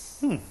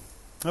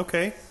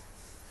 Okay.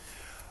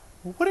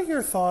 What are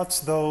your thoughts,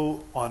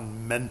 though,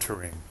 on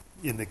mentoring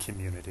in the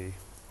community?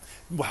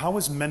 How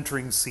is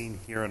mentoring seen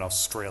here in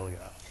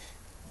Australia?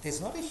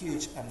 There's not a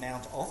huge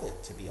amount of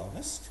it, to be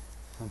honest.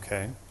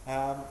 Okay.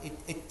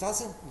 It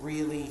doesn't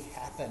really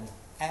happen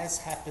as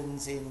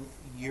happens in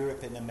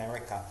Europe and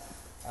America.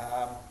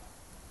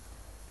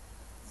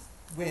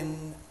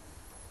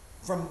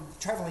 From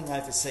travelling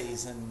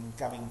overseas and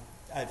going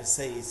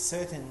overseas,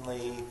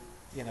 certainly,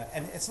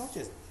 and it's not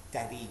just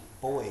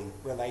daddy-boy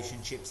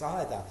relationships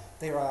either.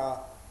 There are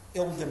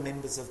elder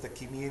members of the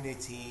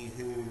community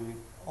who,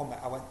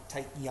 I won't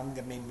take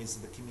younger members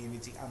of the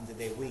community under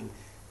their wing.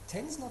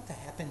 Tends not to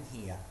happen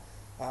here.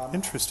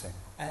 Interesting.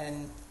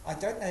 And I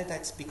don't know if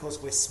that's because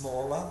we're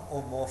smaller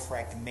or more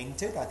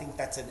fragmented. I think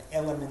that's an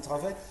element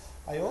of it.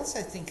 I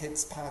also think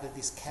it's part of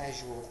this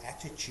casual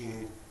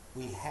attitude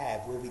we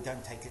have where we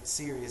don't take it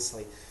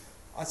seriously.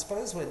 I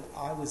suppose when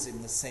I was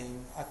in the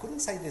scene, I couldn't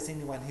say there's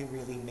anyone who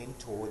really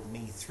mentored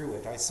me through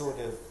it. I sort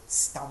of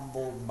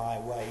stumbled my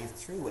way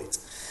through it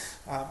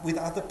with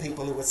other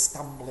people who were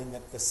stumbling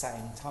at the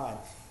same time.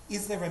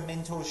 Is there a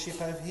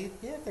mentorship over here?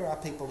 Yeah, there are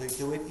people who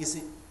do it. Is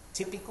it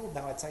typical?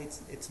 No, I'd say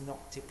it's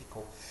not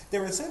typical.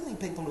 There are certainly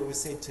people who have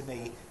said to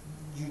me,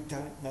 you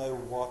don't know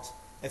what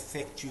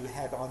effect you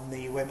had on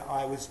me when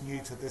I was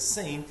new to the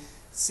scene,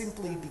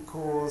 simply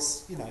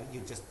because, you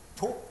just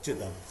talk to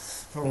them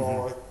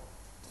or...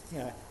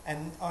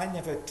 and I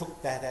never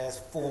took that as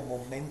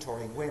formal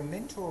mentoring. Where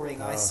mentoring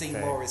I see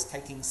more as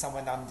taking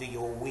someone under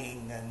your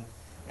wing and,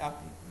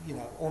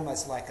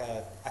 almost like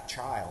a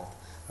child.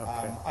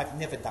 Okay. I've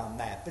never done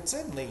that. But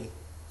certainly,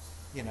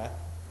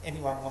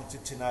 anyone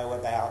wanted to know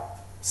about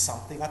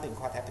something, I've been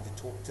quite happy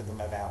to talk to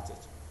them about it.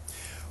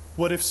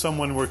 What if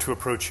someone were to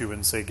approach you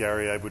and say,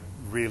 Garry, I would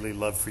really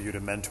love for you to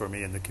mentor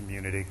me in the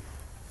community?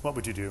 What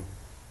would you do?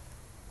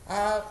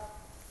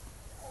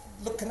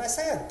 Look, can I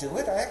say I'd do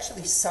it? I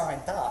actually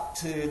signed up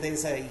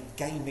there's a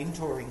gay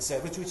mentoring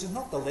service, which is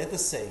not the leather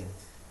scene.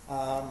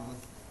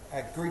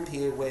 A group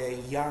here where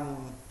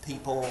young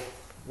people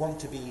want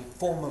to be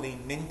formally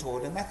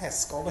mentored, and that has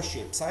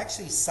scholarships. I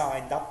actually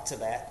signed up to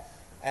that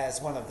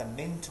as one of the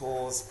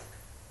mentors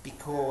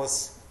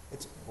because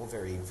it's all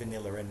very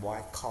vanilla and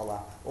white collar,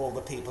 all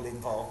the people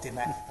involved in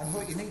that.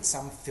 And you need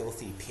some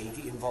filthy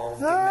pig involved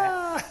in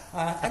that.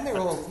 And they're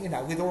all,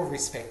 with all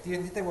respect,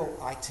 they're all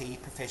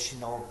IT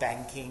professional,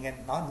 banking, and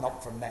I'm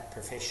not from that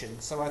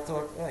profession. So I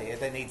thought,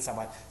 they need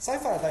someone. So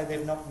far, though,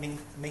 they've not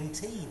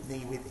menteed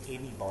me with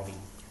anybody.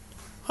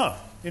 Huh,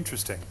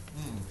 interesting.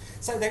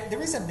 So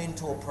there is a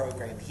mentor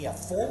program here,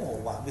 formal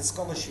one, with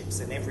scholarships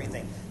and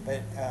everything,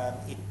 but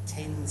it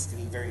tends to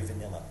be very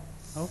vanilla.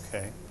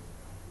 Okay.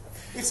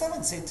 If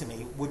someone said to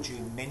me, would you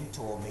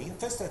mentor me?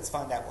 First, let's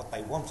find out what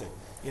they wanted.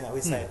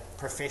 Is that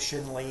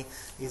professionally?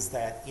 Is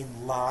that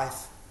in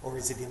life? Or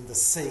is it in the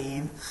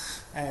scene?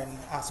 And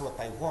ask what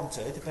they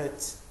wanted.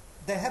 But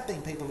there have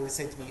been people who have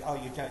said to me, oh,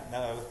 you don't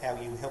know how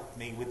you helped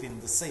me within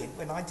the scene,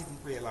 when I didn't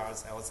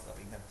realise I was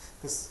helping them.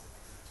 Because,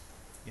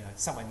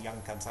 someone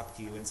young comes up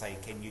to you and say,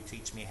 can you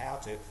teach me how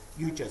to?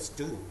 You just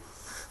do.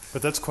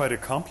 But that's quite a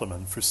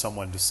compliment for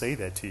someone to say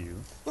that to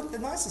you. Look, the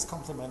nicest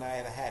compliment I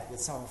ever had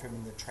was someone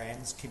from the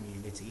trans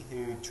community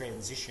who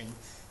transitioned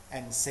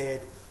and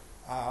said,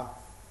 I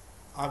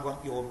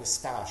want your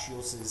moustache.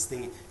 Yours is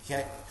the...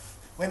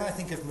 when I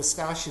think of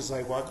moustaches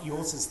I want,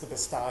 yours is the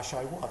moustache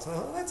I want.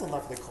 Oh, that's a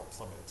lovely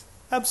compliment.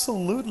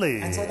 Absolutely.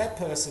 And so that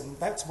person,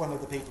 that's one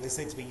of the people who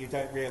said to me, you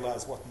don't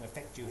realise what an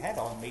effect you had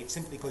on me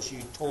simply because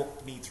you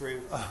talked me through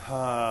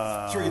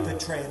the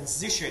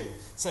transition.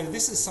 So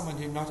this is someone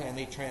who not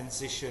only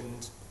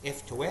transitioned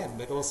F to M,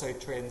 but also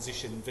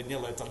transitioned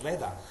vanilla to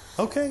leather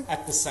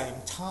at the same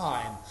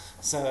time.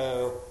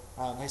 So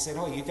they said,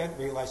 oh, you don't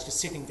realise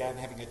just sitting down and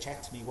having a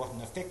chat to me what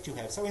an effect you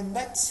have. So in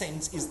that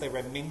sense, is there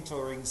a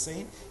mentoring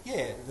scene?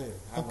 Yeah,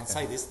 I will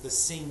say this, the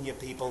senior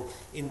people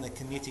in the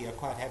committee are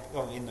quite happy,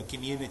 or in the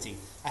community,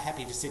 are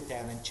happy to sit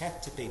down and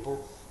chat to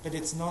people, but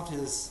it's not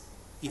as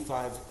if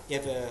I've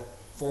ever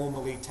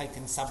formally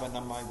taken someone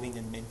on my wing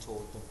and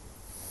mentored them.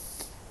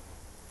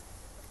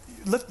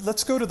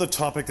 Let's go to the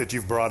topic that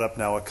you've brought up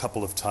now a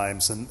couple of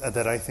times and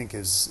that I think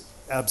is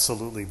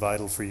absolutely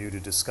vital for you to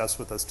discuss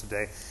with us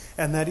today,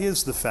 and that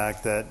is the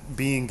fact that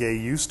being gay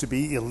used to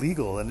be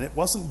illegal, and it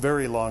wasn't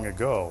very long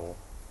ago.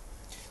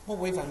 Well,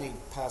 we've only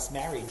passed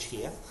marriage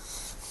here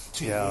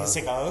 2 Yeah. years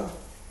ago.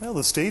 Well,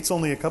 the State's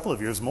only a couple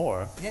of years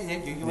more. Yeah,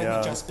 you Yeah.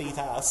 only just beat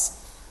us.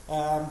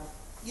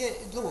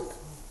 Look,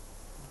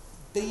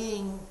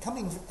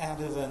 coming out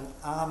of an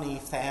army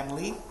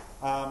family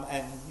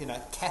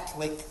and,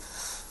 Catholic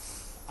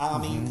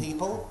army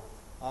people,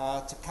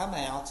 to come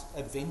out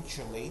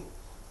eventually,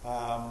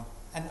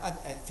 and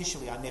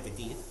officially I never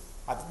did.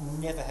 I've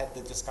never had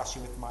the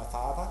discussion with my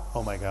father.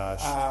 Oh my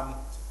gosh.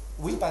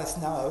 We both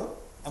know,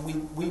 and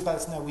we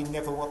both know we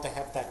never want to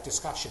have that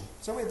discussion.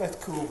 So we're both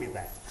cool with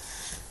that.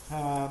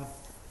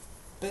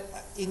 But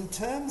in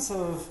terms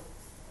of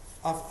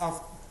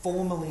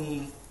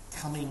formally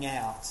coming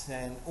out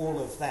and all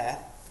of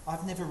that,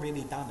 I've never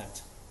really done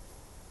it.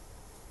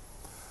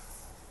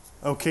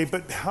 Okay,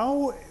 but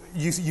how...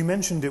 You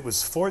mentioned it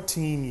was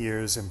 14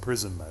 years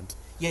imprisonment.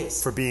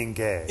 Yes. For being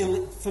gay.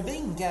 For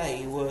being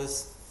gay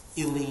was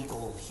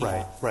illegal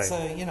here. Right. So,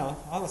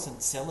 I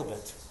wasn't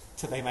celibate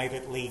till they made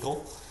it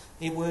legal.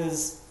 It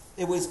was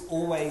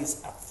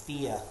always a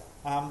fear.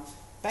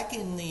 Back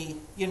in the,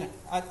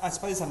 I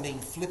suppose I'm being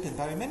flippant,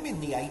 but I remember in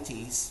the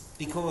 80s,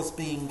 because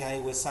being gay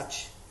was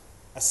such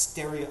a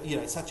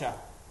such a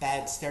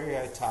bad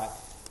stereotype,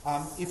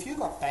 if you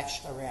got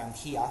bashed around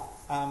here,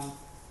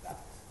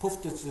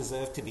 poofters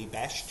deserve to be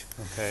bashed.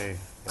 Okay.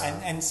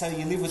 Yeah. And so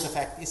you live with the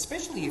fact,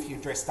 especially if you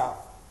dressed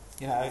up,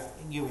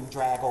 you in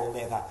drag or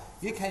leather,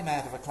 you came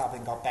out of a club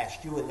and got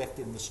bashed, you were left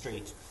in the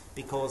street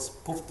because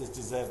poofters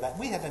deserve that.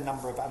 We had a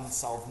number of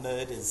unsolved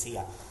murders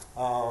here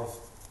of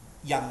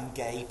young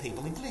gay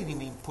people, including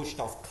being pushed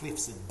off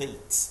cliffs at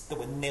beats that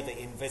were never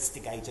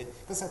investigated,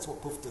 because that's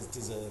what poofters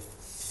deserve.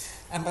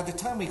 And by the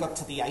time we got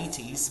to the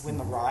 80s, when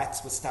the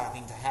riots were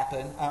starting to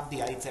happen,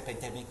 the AIDS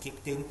epidemic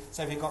kicked in,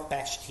 so if you got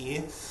bashed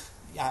here,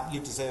 you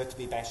deserve to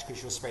be bashed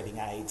because you're spreading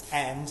AIDS,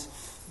 and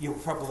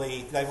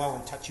they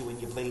won't touch you when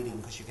you're bleeding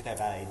because you could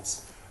have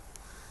AIDS.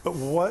 But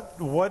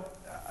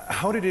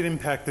how did it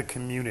impact the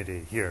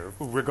community here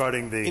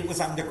regarding the... It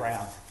was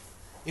underground.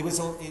 It was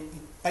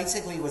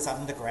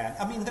underground.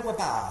 I mean, there were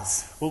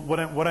bars. Well,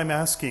 what I'm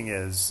asking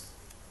is,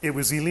 it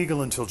was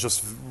illegal until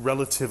just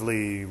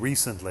relatively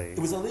recently. It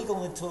was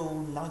illegal until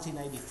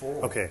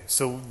 1984. Okay,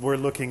 so we're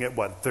looking at,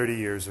 30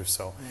 years or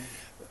so.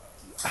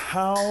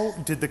 How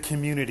did the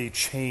community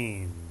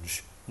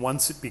change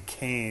once it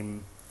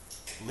became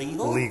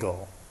legal?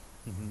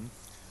 Mm-hmm.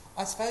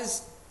 I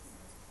suppose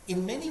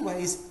in many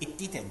ways it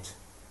didn't.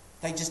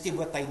 They just did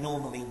what they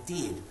normally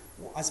did.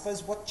 I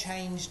suppose what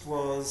changed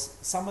was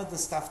some of the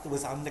stuff that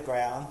was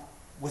underground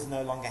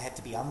no longer had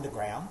to be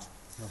underground.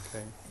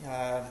 Okay.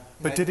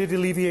 But did it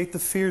alleviate the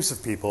fears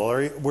of people,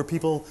 or were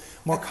people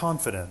more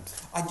confident?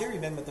 I do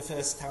remember the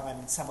first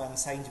time someone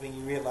saying to me,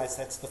 "You realise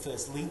that's the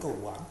first legal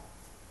one?"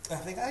 I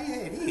think, oh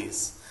yeah, it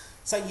is.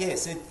 So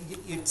yes,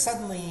 it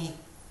suddenly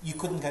you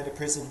couldn't go to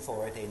prison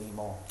for it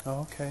anymore.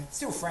 Oh, okay.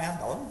 Still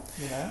frowned on,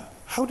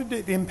 How did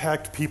it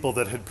impact people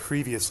that had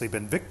previously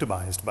been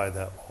victimized by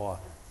that law?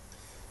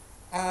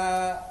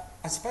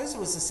 I suppose it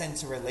was a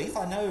sense of relief.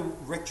 I know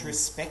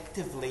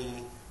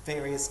retrospectively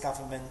various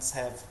governments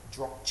have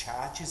dropped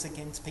charges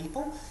against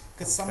people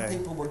because some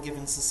people were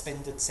given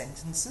suspended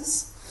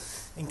sentences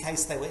in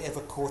case they were ever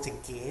caught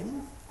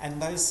again,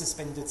 and those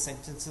suspended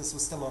sentences were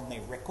still on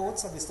their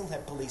records, so they still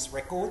had police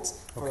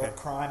records for a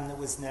crime that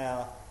was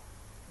now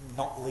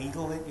not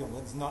legal, it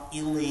was not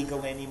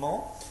illegal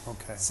anymore.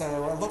 Okay. So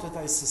a lot of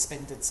those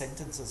suspended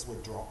sentences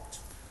were dropped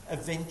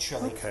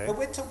eventually. Okay. But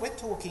we're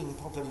talking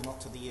probably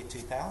not to the year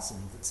 2000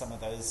 that some of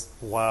those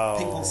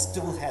people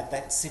still had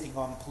that sitting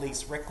on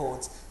police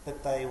records,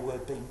 that they were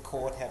being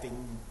caught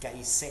having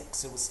gay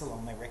sex. It was still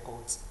on their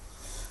records.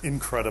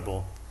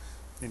 Incredible.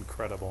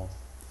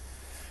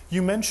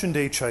 You mentioned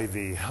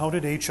HIV. How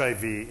did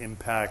HIV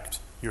impact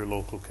your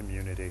local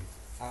community?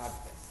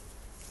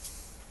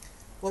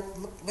 Well,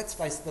 let's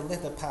face it, the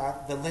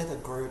leather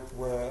group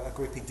were a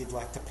group who did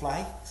like to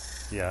play.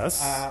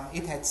 Yes.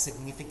 It had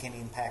significant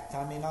impact.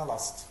 I mean, I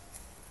lost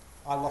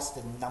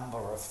a number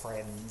of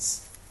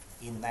friends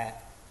in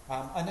that.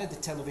 I know the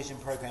television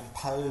program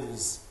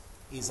Pose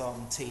is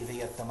on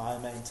TV at the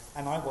moment,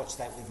 and I watch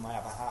that with my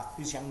other half,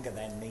 who's younger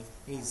than me.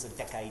 He's a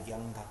decade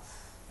younger,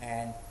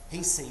 and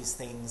he sees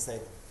things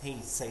that he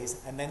sees,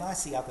 and then I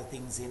see other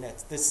things in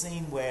it. The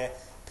scene where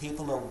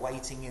people are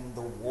waiting in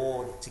the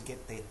ward to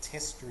get their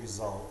test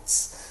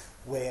results,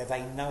 where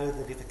they know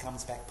that if it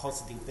comes back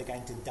positive, they're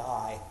going to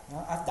die.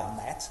 I've done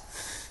that.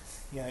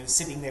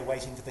 Sitting there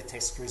waiting for the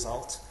test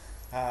result,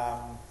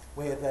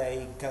 where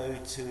they go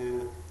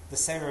to the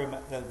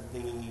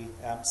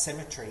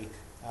cemetery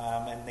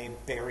and they're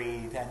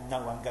buried and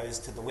no one goes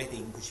to the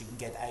wedding because you can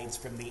get AIDS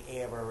from the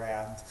air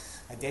around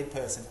a dead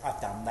person.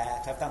 I've done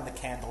that. I've done the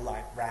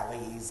candlelight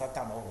rallies. I've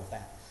done all of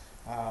that.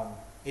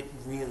 It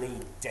really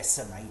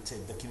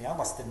decimated the community. I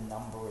lost a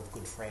number of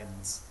good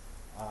friends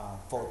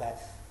for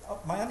that.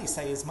 My only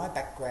say is my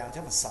background,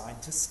 I'm a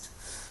scientist,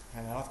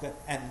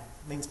 and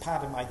means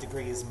part of my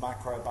degree is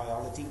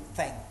microbiology.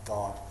 Thank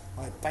God.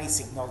 My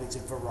basic knowledge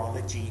of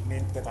virology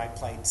meant that I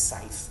played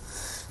safe.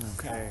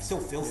 Okay. Still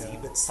filthy,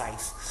 but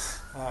safe.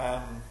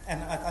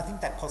 And I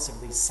think that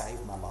possibly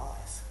saved my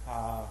life.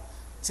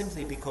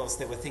 Simply because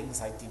there were things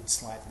I did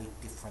slightly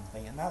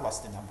differently, and I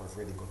lost a number of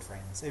really good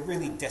friends. It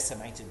really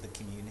decimated the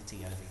community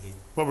over here.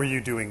 What were you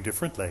doing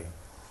differently?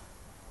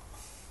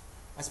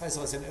 I suppose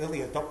I was an early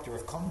adopter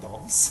of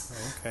condoms.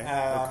 Okay,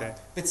 okay.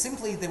 But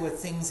simply there were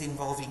things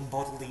involving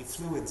bodily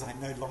fluids I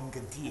no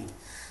longer did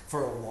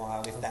for a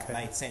while, if that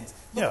made sense.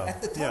 Look,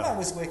 at the time I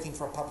was working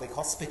for a public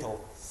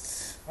hospital,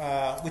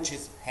 which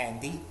is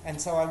handy,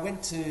 and so I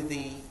went to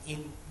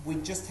we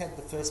just had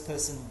the first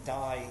person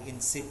die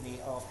in Sydney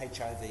of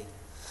HIV.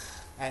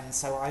 And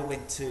so I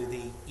went to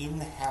the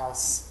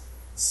in-house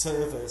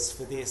service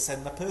for this,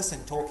 and the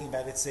person talking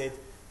about it said,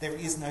 there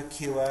is no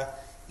cure.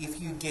 If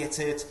you get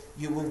it,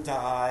 you will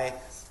die.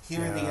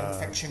 Here are the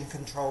infection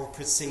control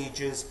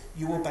procedures.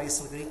 You will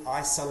basically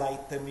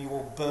isolate them. You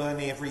will burn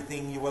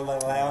everything. You will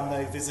allow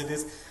no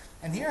visitors.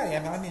 And here I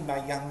am. I'm in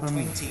my young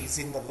 20s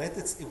in the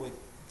leathers. We're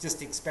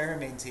just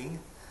experimenting.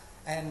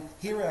 And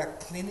here are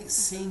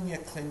senior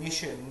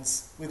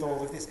clinicians with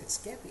all of this. It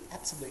scared the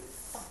absolute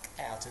fuck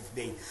out of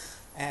me.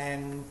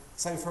 And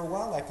so for a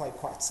while I played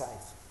quite safe.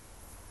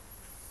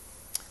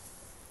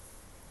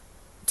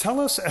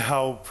 Tell us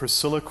how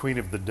Priscilla, Queen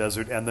of the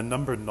Desert, and the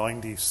number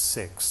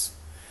 96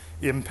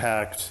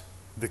 impact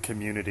the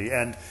community.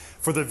 And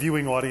for the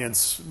viewing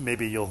audience,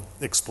 maybe you'll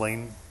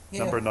explain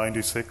number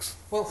 96?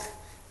 Well,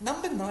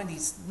 number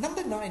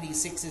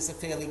 96 is a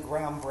fairly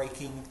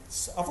groundbreaking,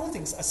 of all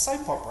things, a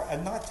soap opera, a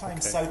nighttime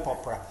soap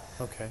opera.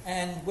 Okay.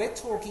 And we're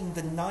talking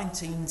the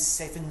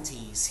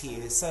 1970s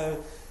here.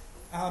 So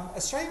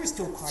Australia is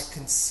still quite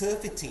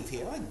conservative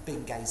here.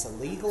 Being gay is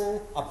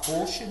illegal.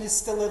 Abortion is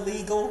still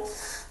illegal.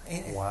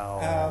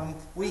 Wow.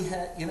 We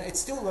had, it's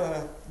still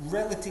a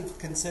relative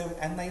conservative,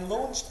 and they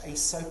launched a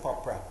soap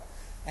opera.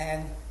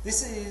 And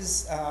this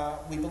is,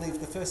 we believe,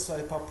 the first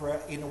soap opera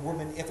in a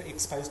woman ever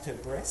exposed her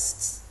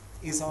breasts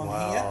is on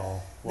here.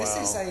 This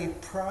is a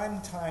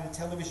prime-time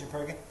television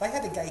program. They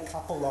had a gay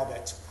couple on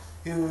it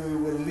who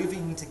were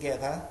living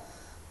together,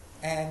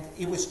 and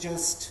it was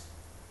just,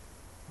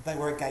 they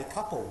were a gay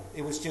couple.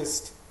 It was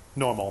just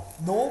normal,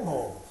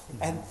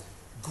 and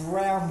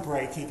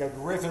groundbreaking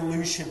and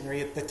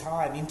revolutionary at the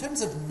time in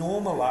terms of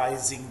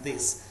normalising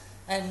this.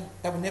 And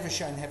they were never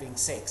shown having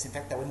sex. In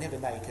fact, they were never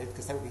naked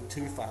because that would be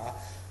too far.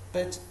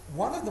 But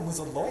one of them was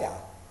a lawyer.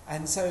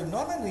 And so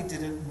not only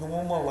did it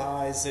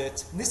normalise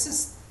it, and this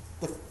is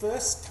the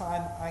first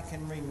time I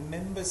can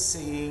remember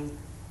seeing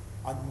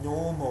a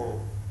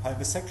normal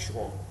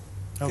homosexual.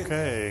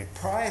 Okay.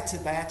 Prior to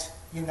that,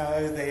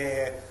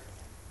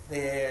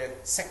 they're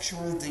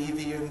sexual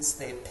deviants,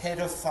 they're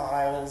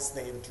pedophiles,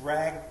 they're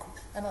drag,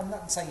 and I'm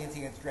not saying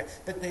anything against drag,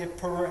 but they're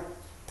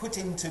put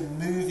into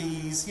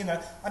movies,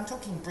 I'm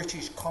talking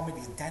British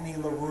comedies, Danny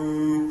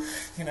LaRue,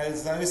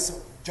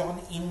 those, John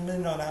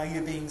Inman on Are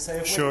You Being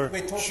Served? Sure,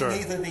 we're talking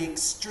either the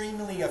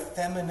extremely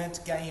effeminate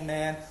gay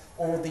man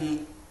or the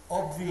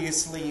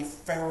obviously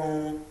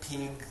feral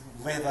pig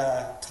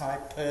leather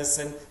type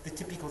person, the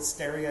typical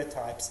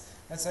stereotypes.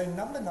 And so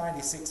number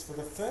 96, for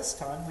the first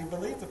time, we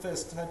believe the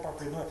first soap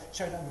opera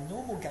showed a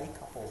normal gay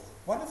couple,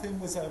 one of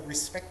whom was a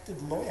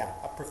respected lawyer,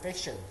 a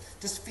profession,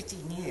 just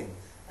fitting in.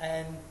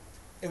 And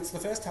it was the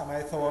first time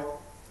I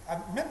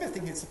remember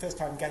thinking it's the first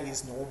time gay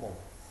is normal.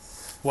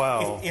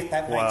 Wow. If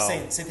that makes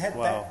sense. It had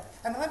that.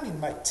 And I'm in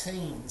my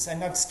teens,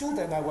 and I still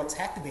don't know what's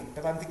happening,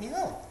 but I'm thinking,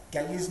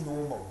 gay is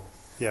normal.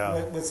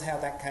 Yeah. Was how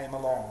that came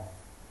along.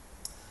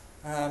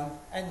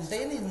 And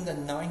then in the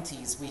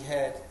 90s, we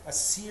had a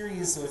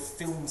series of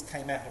films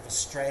came out of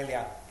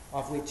Australia,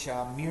 of which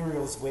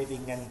Muriel's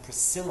Wedding and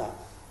Priscilla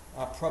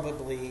are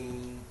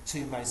probably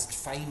two most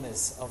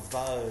famous of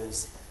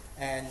those.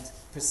 And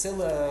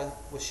Priscilla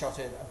was shot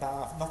at a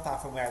bar not far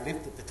from where I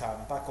lived at the time,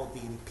 a bar called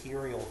the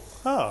Imperial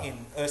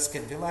in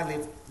Erskineville. I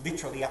lived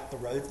literally up the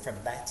road from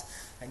that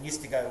and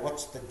used to go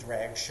watch the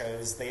drag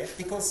shows there,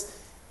 because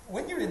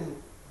when you're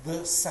in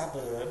the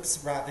suburbs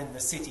rather than the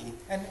city,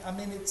 and I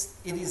mean it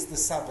is the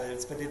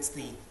suburbs, but it's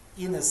the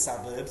inner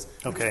suburbs,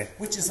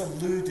 which is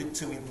alluded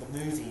to in the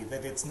movie,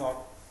 that it's not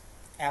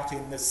out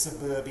in the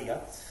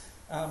suburbia.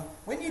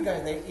 When you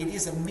go there, it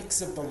is a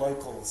mix of the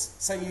locals.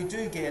 So you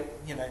do get,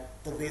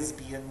 the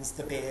lesbians,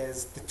 the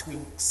bears, the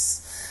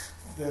twinks,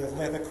 the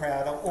leather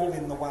crowd are all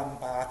in the one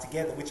bar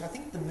together, which I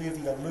think the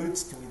movie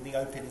alludes to in the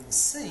opening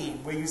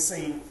scene, where you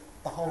see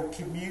the whole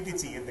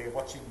community in there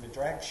watching the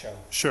drag show.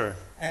 Sure.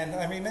 And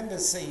I remember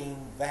seeing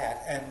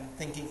that and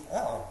thinking,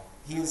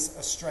 here's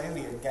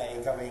Australian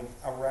gay going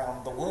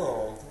around the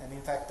world. And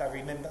in fact, I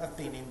remember I've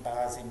been in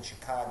bars in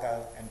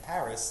Chicago and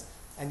Paris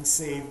and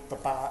seen the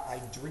bar I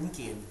drink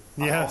in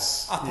up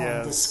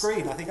on the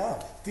screen. I think,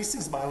 this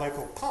is my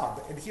local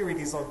pub, and here it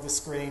is on the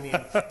screen in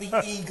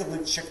the Eagle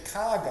in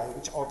Chicago,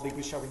 which oddly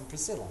was showing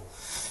Priscilla.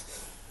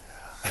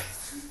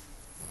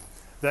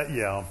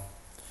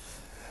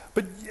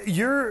 But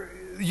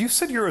you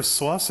said you're a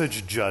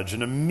sausage judge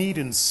and a meat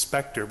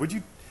inspector. Would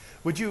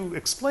Would you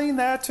explain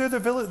that to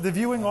the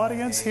viewing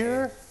audience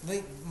here?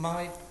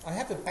 I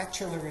have a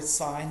Bachelor of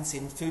Science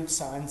in Food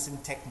Science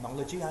and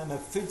Technology. I'm a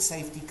food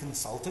safety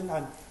consultant.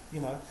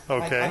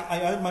 Okay.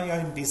 I own my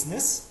own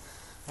business,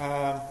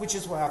 which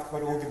is why I've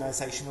got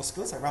organisational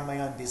skills. I run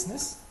my own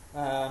business.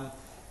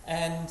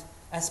 And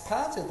as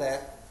part of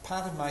that,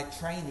 part of my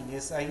training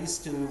is I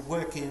used to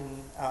work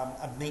in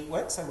a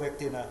meatworks. I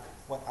worked in a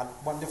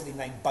wonderfully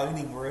named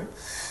boning room,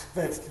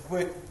 but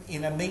worked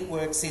in a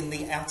meatworks in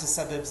the outer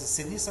suburbs of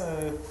Sydney,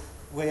 so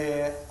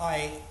where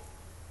I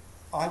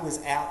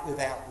was out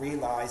without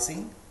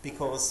realising,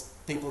 because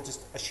people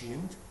just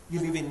assumed you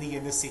live in the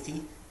inner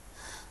city,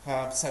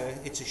 so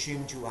it's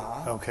assumed you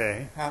are.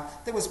 Okay.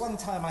 There was one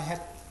time I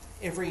had,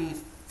 every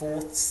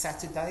fourth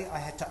Saturday, I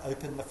had to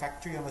open the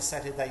factory on a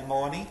Saturday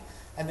morning,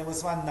 and there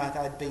was one night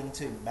I'd been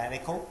to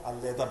Manacle, a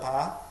leather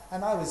bar,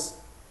 and I was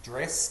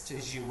dressed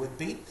as you would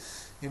be,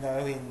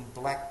 in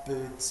black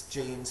boots,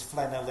 jeans,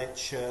 flannelette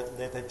shirt,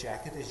 leather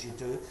jacket, as you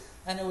do.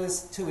 And it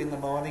was 2 in the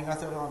morning. I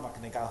thought, I'm not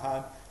going to go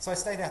home. So I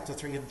stayed out till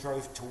 3 and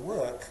drove to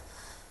work,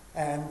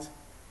 and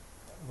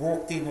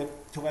walked in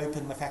to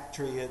open the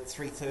factory at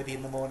 3:30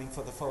 in the morning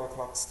for the 4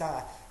 o'clock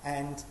start.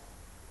 And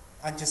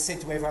I just said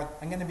to everyone,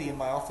 I'm going to be in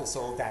my office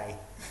all day.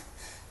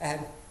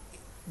 And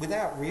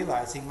without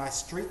realising, my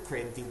street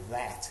cred did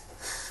that.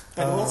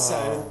 But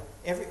also,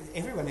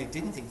 everyone who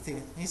didn't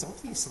think, he's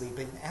obviously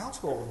been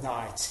out all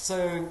night.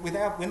 So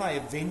when I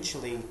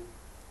eventually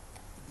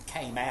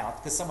came out,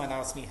 because someone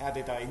asked me how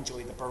did I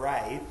enjoy the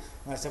parade,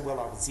 and I said, well,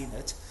 I was in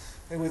it.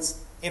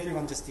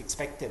 Everyone just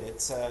expected it.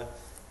 So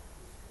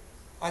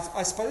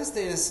I suppose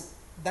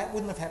that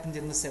wouldn't have happened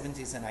in the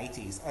 70s and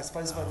 80s. I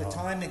suppose by the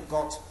time it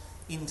got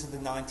into the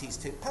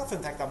 90s too, apart from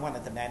the fact I'm one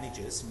of the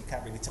managers, and you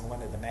can't really tell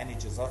one of the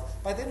managers off,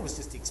 by then it was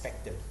just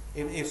expected.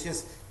 It was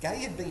just, gay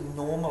had been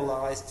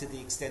normalised to the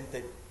extent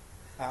that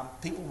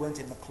people weren't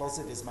in the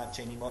closet as much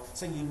anymore,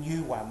 so you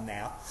knew one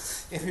now.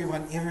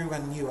 Everyone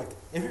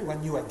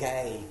knew a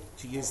gay,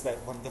 to use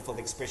that wonderful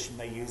expression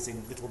they use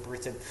in Little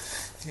Britain.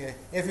 Yeah,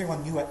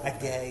 everyone knew a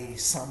gay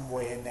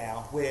somewhere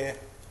now, where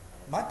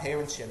my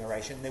parents'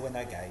 generation, there were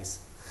no gays.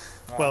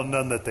 Well,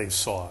 none that they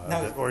saw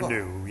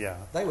knew, yeah.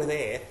 They were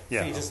there,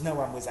 yeah. Just no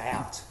one was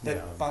out. But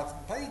yeah.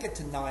 by you get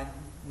to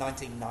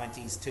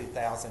 1990s,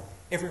 2000,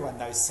 everyone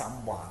knows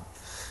someone.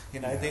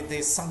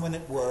 There's someone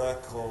at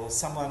work, or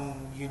someone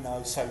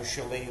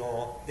socially,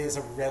 or there's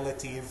a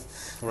relative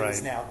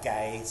who's now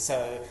gay.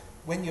 So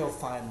when you're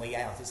finally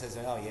out, it says,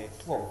 oh yeah,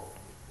 well,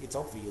 it's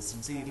obvious.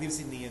 And so he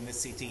lives in the inner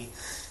city.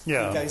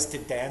 Yeah. He goes to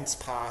dance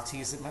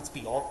parties. It must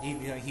be,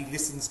 he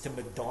listens to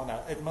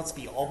Madonna. It must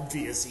be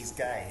obvious he's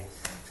gay.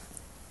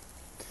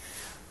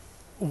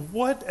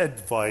 What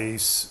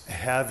advice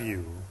have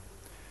you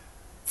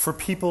for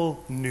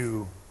people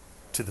new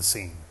to the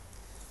scene?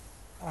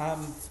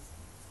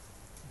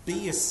 Be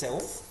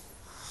yourself.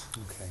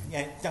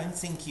 Okay. Don't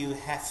think you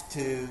have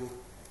to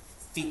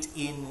fit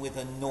in with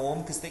a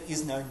norm, because there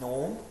is no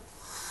norm.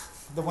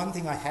 The one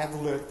thing I have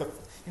learned,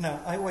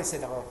 I always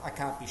said, I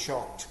can't be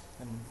shocked,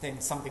 and then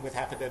something would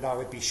happen and I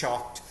would be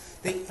shocked.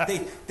 There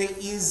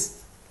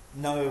is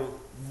no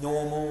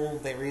normal,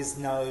 there is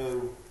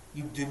no,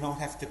 you do not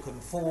have to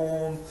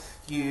conform,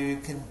 you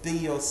can be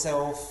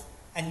yourself,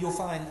 and you'll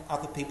find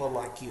other people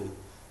like you.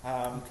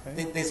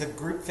 There's a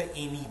group for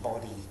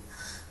anybody.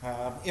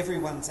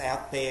 Everyone's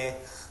out there.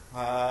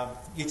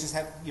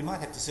 You might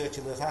have to search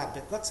a little hard,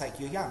 but for God's sake,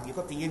 you're young. You've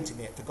got the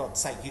internet, for God's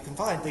sake. You can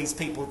find these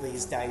people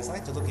these days. I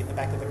had to look in the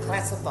back of the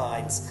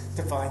classifieds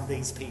to find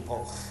these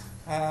people.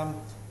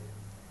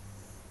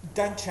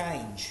 Don't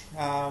change.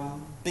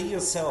 Be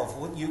yourself.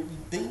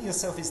 Being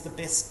yourself is the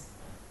best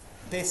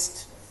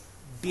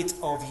bit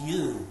of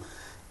you.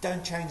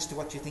 Don't change to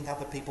what you think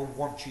other people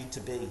want you to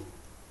be.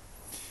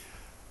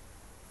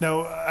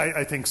 Now,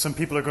 I think some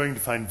people are going to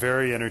find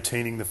very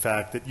entertaining the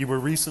fact that you were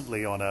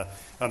recently on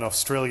an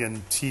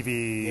Australian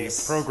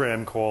TV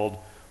program called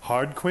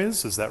Hard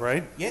Quiz, is that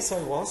right? Yes,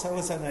 I was. I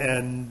was on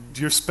And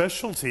your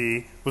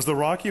specialty was the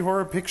Rocky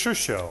Horror Picture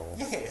Show.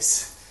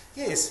 Yes.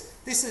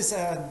 This is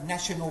a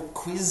national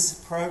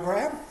quiz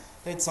program.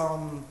 It's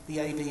on the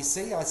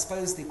ABC, I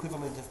suppose the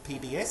equivalent of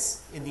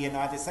PBS in the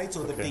United States,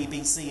 or the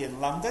BBC in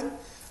London.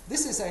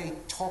 This is a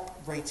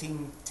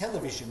top-rating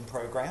television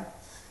program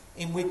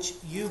in which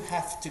you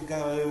have to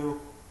go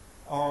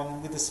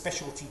on with a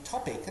specialty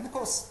topic. And of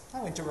course,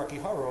 I went to Rocky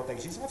Horror all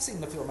these years. I've seen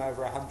the film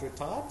over 100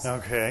 times.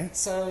 Okay.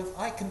 So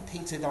I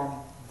competed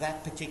on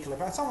that particular...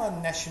 It's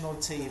on national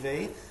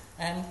TV,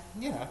 and,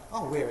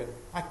 I'll wear it.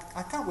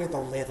 I can't wear the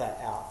leather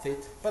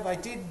outfit, but I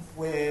did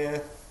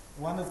wear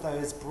one of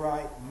those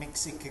bright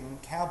Mexican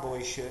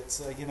cowboy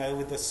shirts,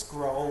 with the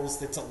scrolls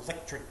that's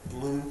electric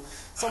blue.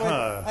 So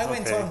I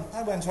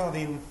went on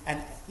in,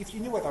 and if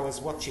you knew what I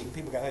was watching,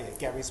 people go, oh yeah,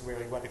 Gary's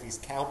wearing one of his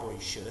cowboy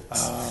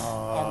shirts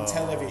on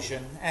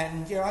television.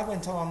 And I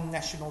went on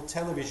national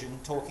television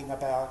talking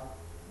about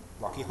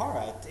Rocky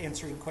Horror,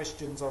 answering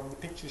questions on the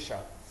picture show.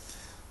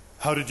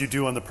 How did you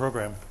do on the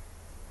program?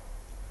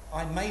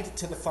 I made it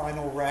to the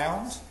final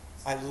round.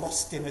 I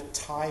lost in a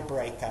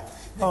tiebreaker.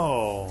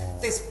 Oh.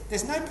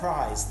 There's no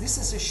prize. This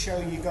is a show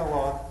you go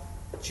on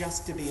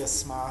just to be a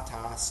smart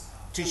ass,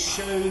 to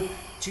show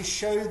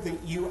that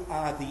you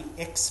are the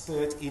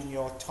expert in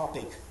your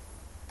topic,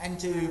 and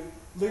to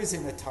lose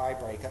in a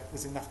tiebreaker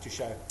was enough to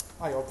show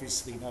I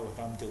obviously know what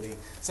I'm doing.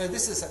 So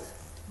this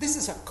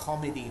is a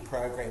comedy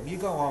program. You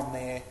go on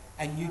there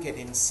and you get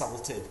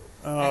insulted.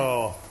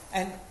 Oh.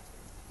 And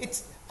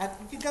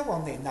you go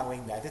on there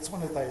knowing that it's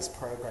one of those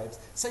programs.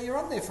 So you're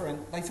on there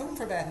they film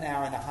for about an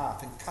hour and a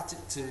half and cut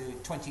it to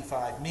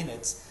 25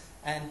 minutes,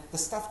 and the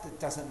stuff that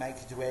doesn't make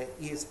it to air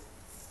is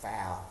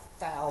foul.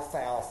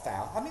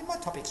 I mean, my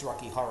topic's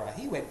Rocky Horror.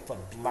 He went for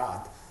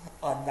blood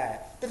on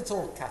that, but it's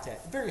all cut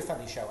out. Very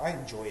funny show. I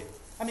enjoy it.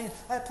 I mean,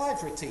 I applied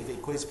for a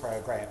TV quiz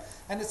program,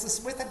 and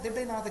there've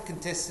been other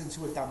contestants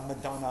who have done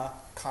Madonna,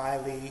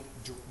 Kylie,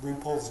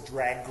 RuPaul's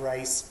Drag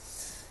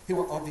Race, who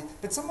were obvious.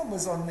 But someone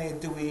was on there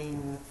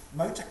doing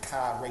motor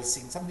car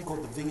racing, something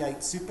called the V8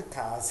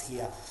 Supercars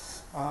here.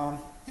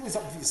 He was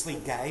obviously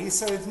gay,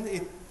 so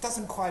it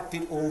doesn't quite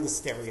fit all the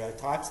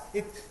stereotypes.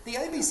 The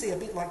ABC, a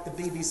bit like the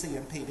BBC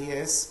and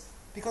PBS,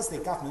 because their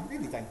government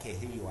really don't care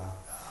who you are.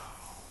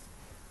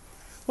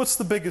 What's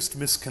the biggest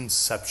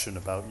misconception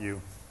about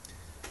you?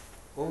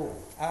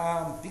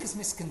 Biggest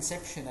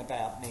misconception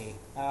about me.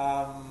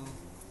 Can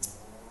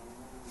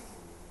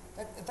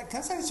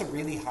I say it's a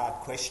really hard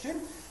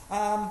question?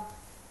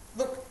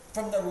 Look,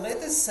 from the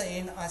leather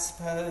scene, I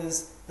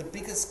suppose the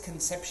biggest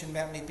conception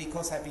about me,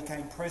 because I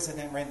became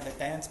president, ran the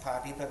dance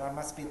party, that I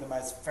must be the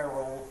most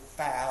feral,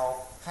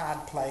 foul,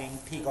 hard-playing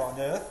pig on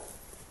earth.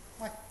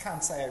 I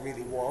can't say I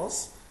really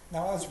was. No,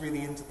 I was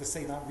really into the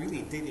scene. I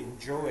really did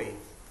enjoy,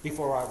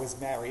 before I was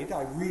married,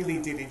 I really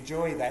did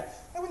enjoy that.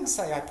 I wouldn't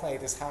say I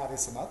played as hard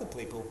as some other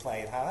people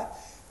played hard.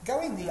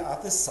 Going the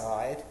other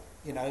side,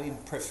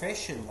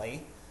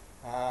 professionally,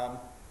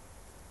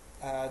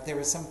 there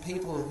are some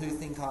people who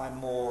think I'm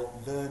more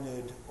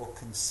learned or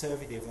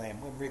conservative than I am,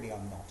 when really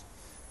I'm not.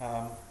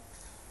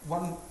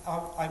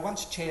 I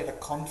once chaired a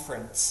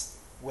conference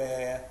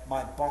where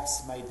my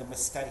boss made the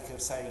mistake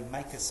of saying,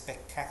 make a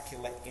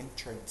spectacular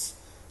entrance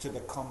to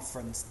the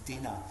conference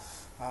dinner,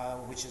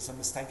 which is a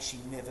mistake she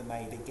never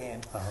made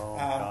again. Oh,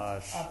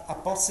 gosh. A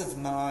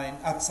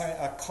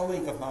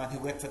colleague of mine who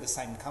worked for the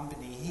same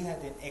company, he had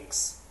an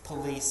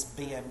ex-police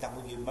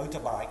BMW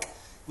motorbike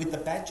with the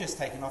badges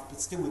taken off, but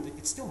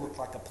it still looked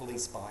like a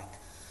police bike.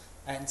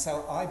 And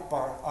so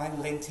I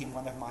lent him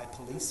one of my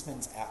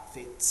policeman's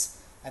outfits,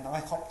 and I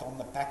hopped on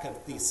the back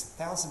of this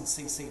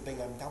 1000cc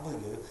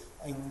BMW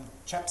in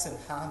chaps and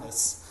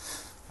harness.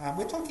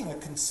 We're talking a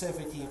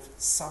conservative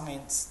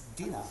science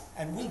dinner,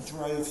 and we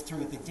drove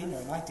through the dinner,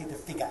 and I did a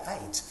figure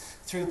 8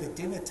 through the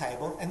dinner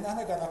table, and then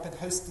I got up and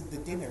hosted the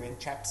dinner in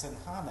chaps and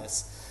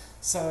harness.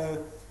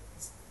 So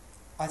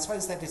I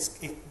suppose that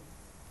it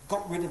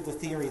got rid of the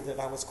theory that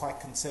I was quite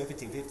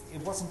conservative.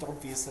 It wasn't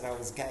obvious that I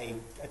was gay.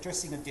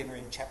 Addressing a dinner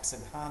in chaps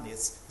and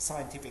harness, a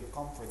scientific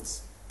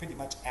conference, pretty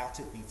much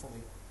outed me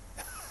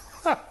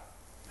fully.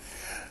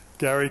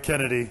 Garry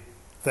Kennedy,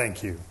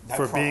 thank you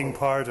for being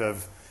part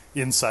of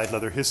Inside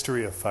Leather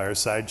History of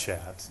Fireside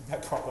Chat. No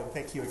problem.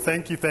 Thank you.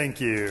 Thank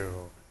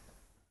you.